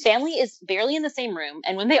 The family is barely in the same room,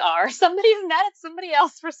 and when they are, somebody is mad at somebody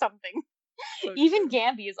else for something. Even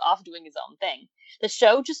Gamby is off doing his own thing. The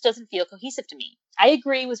show just doesn't feel cohesive to me. I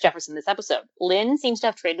agree with Jefferson this episode. Lynn seems to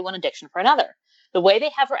have traded one addiction for another. The way they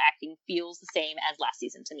have her acting feels the same as last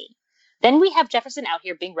season to me. Then we have Jefferson out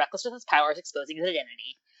here being reckless with his powers, exposing his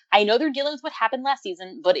identity. I know they're dealing with what happened last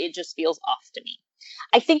season, but it just feels off to me.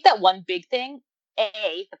 I think that one big thing,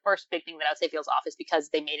 the first big thing that I would say feels off is because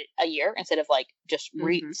they made it a year instead of like just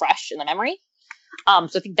refresh in the memory.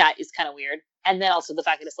 So I think that is kind of weird. And then also the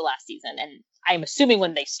fact that it's the last season. And I'm assuming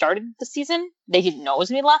when they started the season, they didn't know it was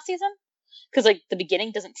going to be the last season. Because, like, the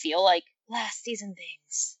beginning doesn't feel like last season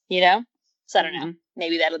things, you know? So I don't know.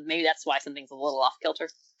 Maybe that's why something's a little off kilter.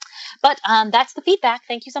 But that's the feedback.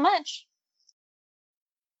 Thank you so much.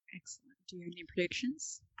 Excellent. Do you have any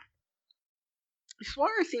predictions?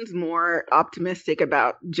 Swara seems more optimistic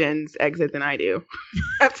about Jen's exit than I do.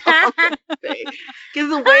 That's all I'm gonna say. Because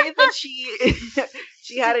the way that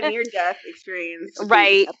she had a near-death experience,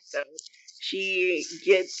 right? Episode, she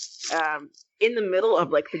gets in the middle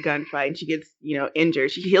of like the gunfight, and she gets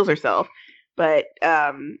injured. She heals herself, but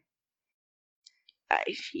the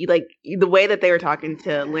way that they were talking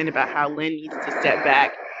to Lynn about how Lynn needs to step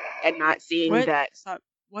back and not seeing that. Stop.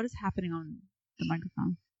 What is happening on the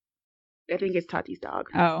microphone? I think it's Tati's dog.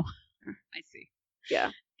 Oh, I see.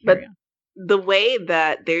 Yeah. But the way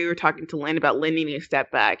that they were talking to Lynn about Lynn needing to step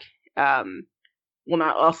back,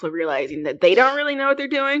 not also realizing that they don't really know what they're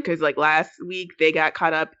doing, because like last week they got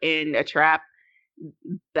caught up in a trap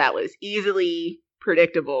that was easily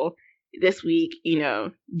predictable. This week,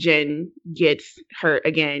 Jen gets hurt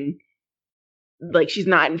again. Like, she's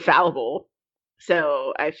not infallible.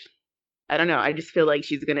 So I don't know. I just feel like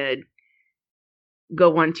she's gonna go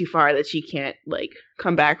one too far that she can't like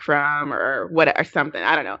come back from, or something.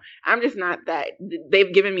 I don't know. I'm just not that.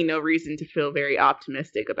 They've given me no reason to feel very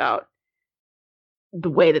optimistic about the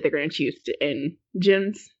way that they're going to choose to end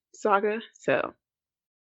Jen's saga. So,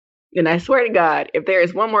 and I swear to God, if there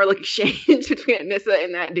is one more look exchange between Nyssa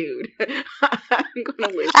and that dude, I'm going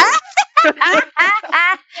to lose.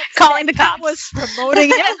 Calling the cops. Was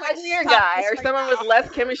promoting it. A clear guy, or someone with less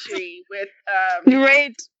chemistry with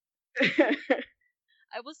great.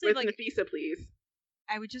 I will say, with like, Nafisa, please.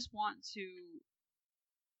 I would just want to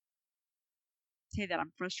say that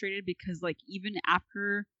I'm frustrated because, like, even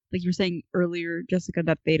after, like you were saying earlier, Jessica,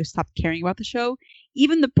 that they just stopped caring about the show.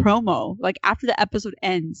 Even the promo, like after the episode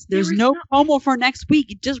ends, there's no promo for next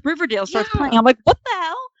week. Just Riverdale starts playing. I'm like, what the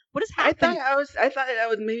hell? What is happening? I thought that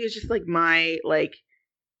was maybe it's just like my like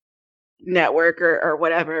network or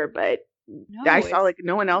whatever, but no, I saw like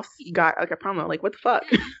no one else got like a promo. Like, what the fuck?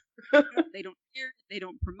 They don't hear it. They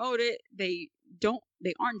don't promote it. They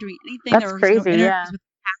aren't doing anything. That's crazy. Yeah.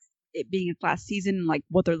 It being its last season, like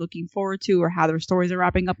what they're looking forward to or how their stories are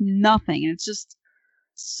wrapping up, nothing. And it's just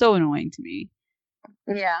so annoying to me.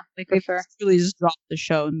 Yeah, like for sure. Really just drop the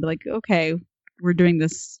show and be like, okay, we're doing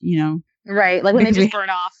this, right? Like when they just burn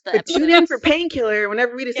off the episode. Tune in for Painkiller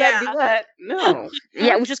whenever we decide to do that. No.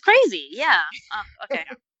 Yeah, which is crazy. Yeah. Okay.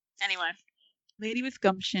 Anyway, Lady with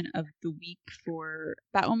Gumption of the week for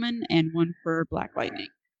Batwoman and one for Black Lightning.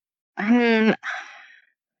 I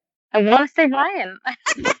want to say Ryan.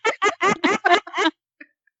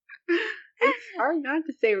 It's hard not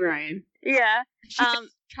to say Ryan. Yeah.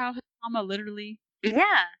 Childhood trauma, literally. Yeah.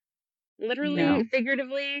 Literally,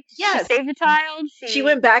 figuratively. Yeah. She saved a child. She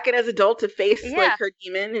went back and as an adult to face like her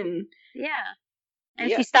demon and and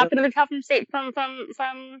she stopped another child from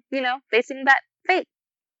facing that fate.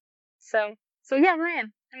 So yeah,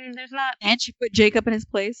 Ryan. I mean, there's not. And she put Jacob in his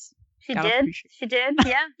place. She did.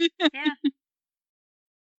 Yeah. Yeah.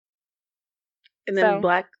 And then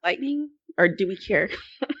Black Lightning, or do we care?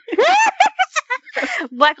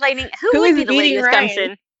 Black Lightning. Who would be the Lady with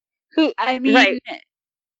Gumption? Who? I mean, right.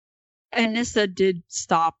 Anissa did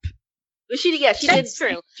stop. She did. That's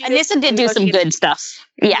true. Anissa did do some good stuff.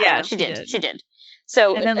 Yeah, she did. She did.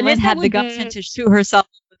 So and then Lynn had the gumption to shoot herself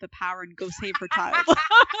with the power and go save her child.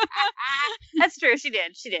 That's true. She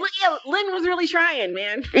did. Well, yeah, Lynn was really trying,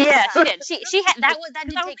 man. Yeah, she did. She had that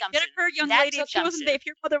did take gumption. Get her, young lady. If she wasn't there, if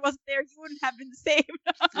your mother wasn't there, you wouldn't have been saved.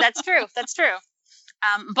 That's true.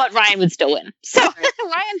 But Ryan would still win. So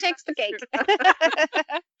Ryan takes the cake.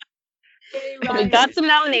 We got some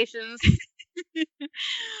nominations.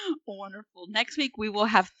 Wonderful. Next week we will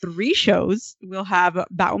have 3 shows. We'll have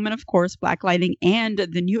Batwoman, of course, Black Lightning, and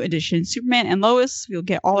the new edition, Superman and Lois. We'll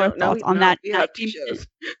get all our thoughts on that. We have 2 shows.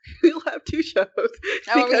 We'll have 2 shows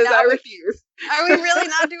because I refuse. Are we really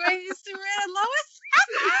not doing Superman and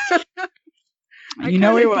Lois? You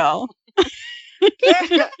know we will.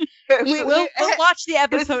 We'll watch the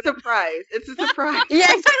episode. It's a surprise.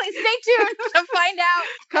 Yeah, exactly. Stay tuned to find out.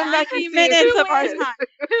 Come back in minutes of our time.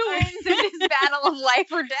 Who wins in this battle of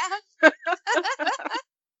life or death?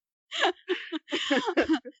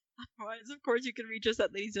 Otherwise, of course, you can reach us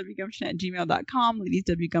at ladieswgumption@gmail.com,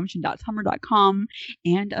 ladieswgumption.tumblr.com,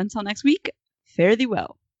 and until next week, fare thee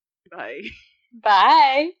well. Bye.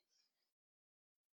 Bye.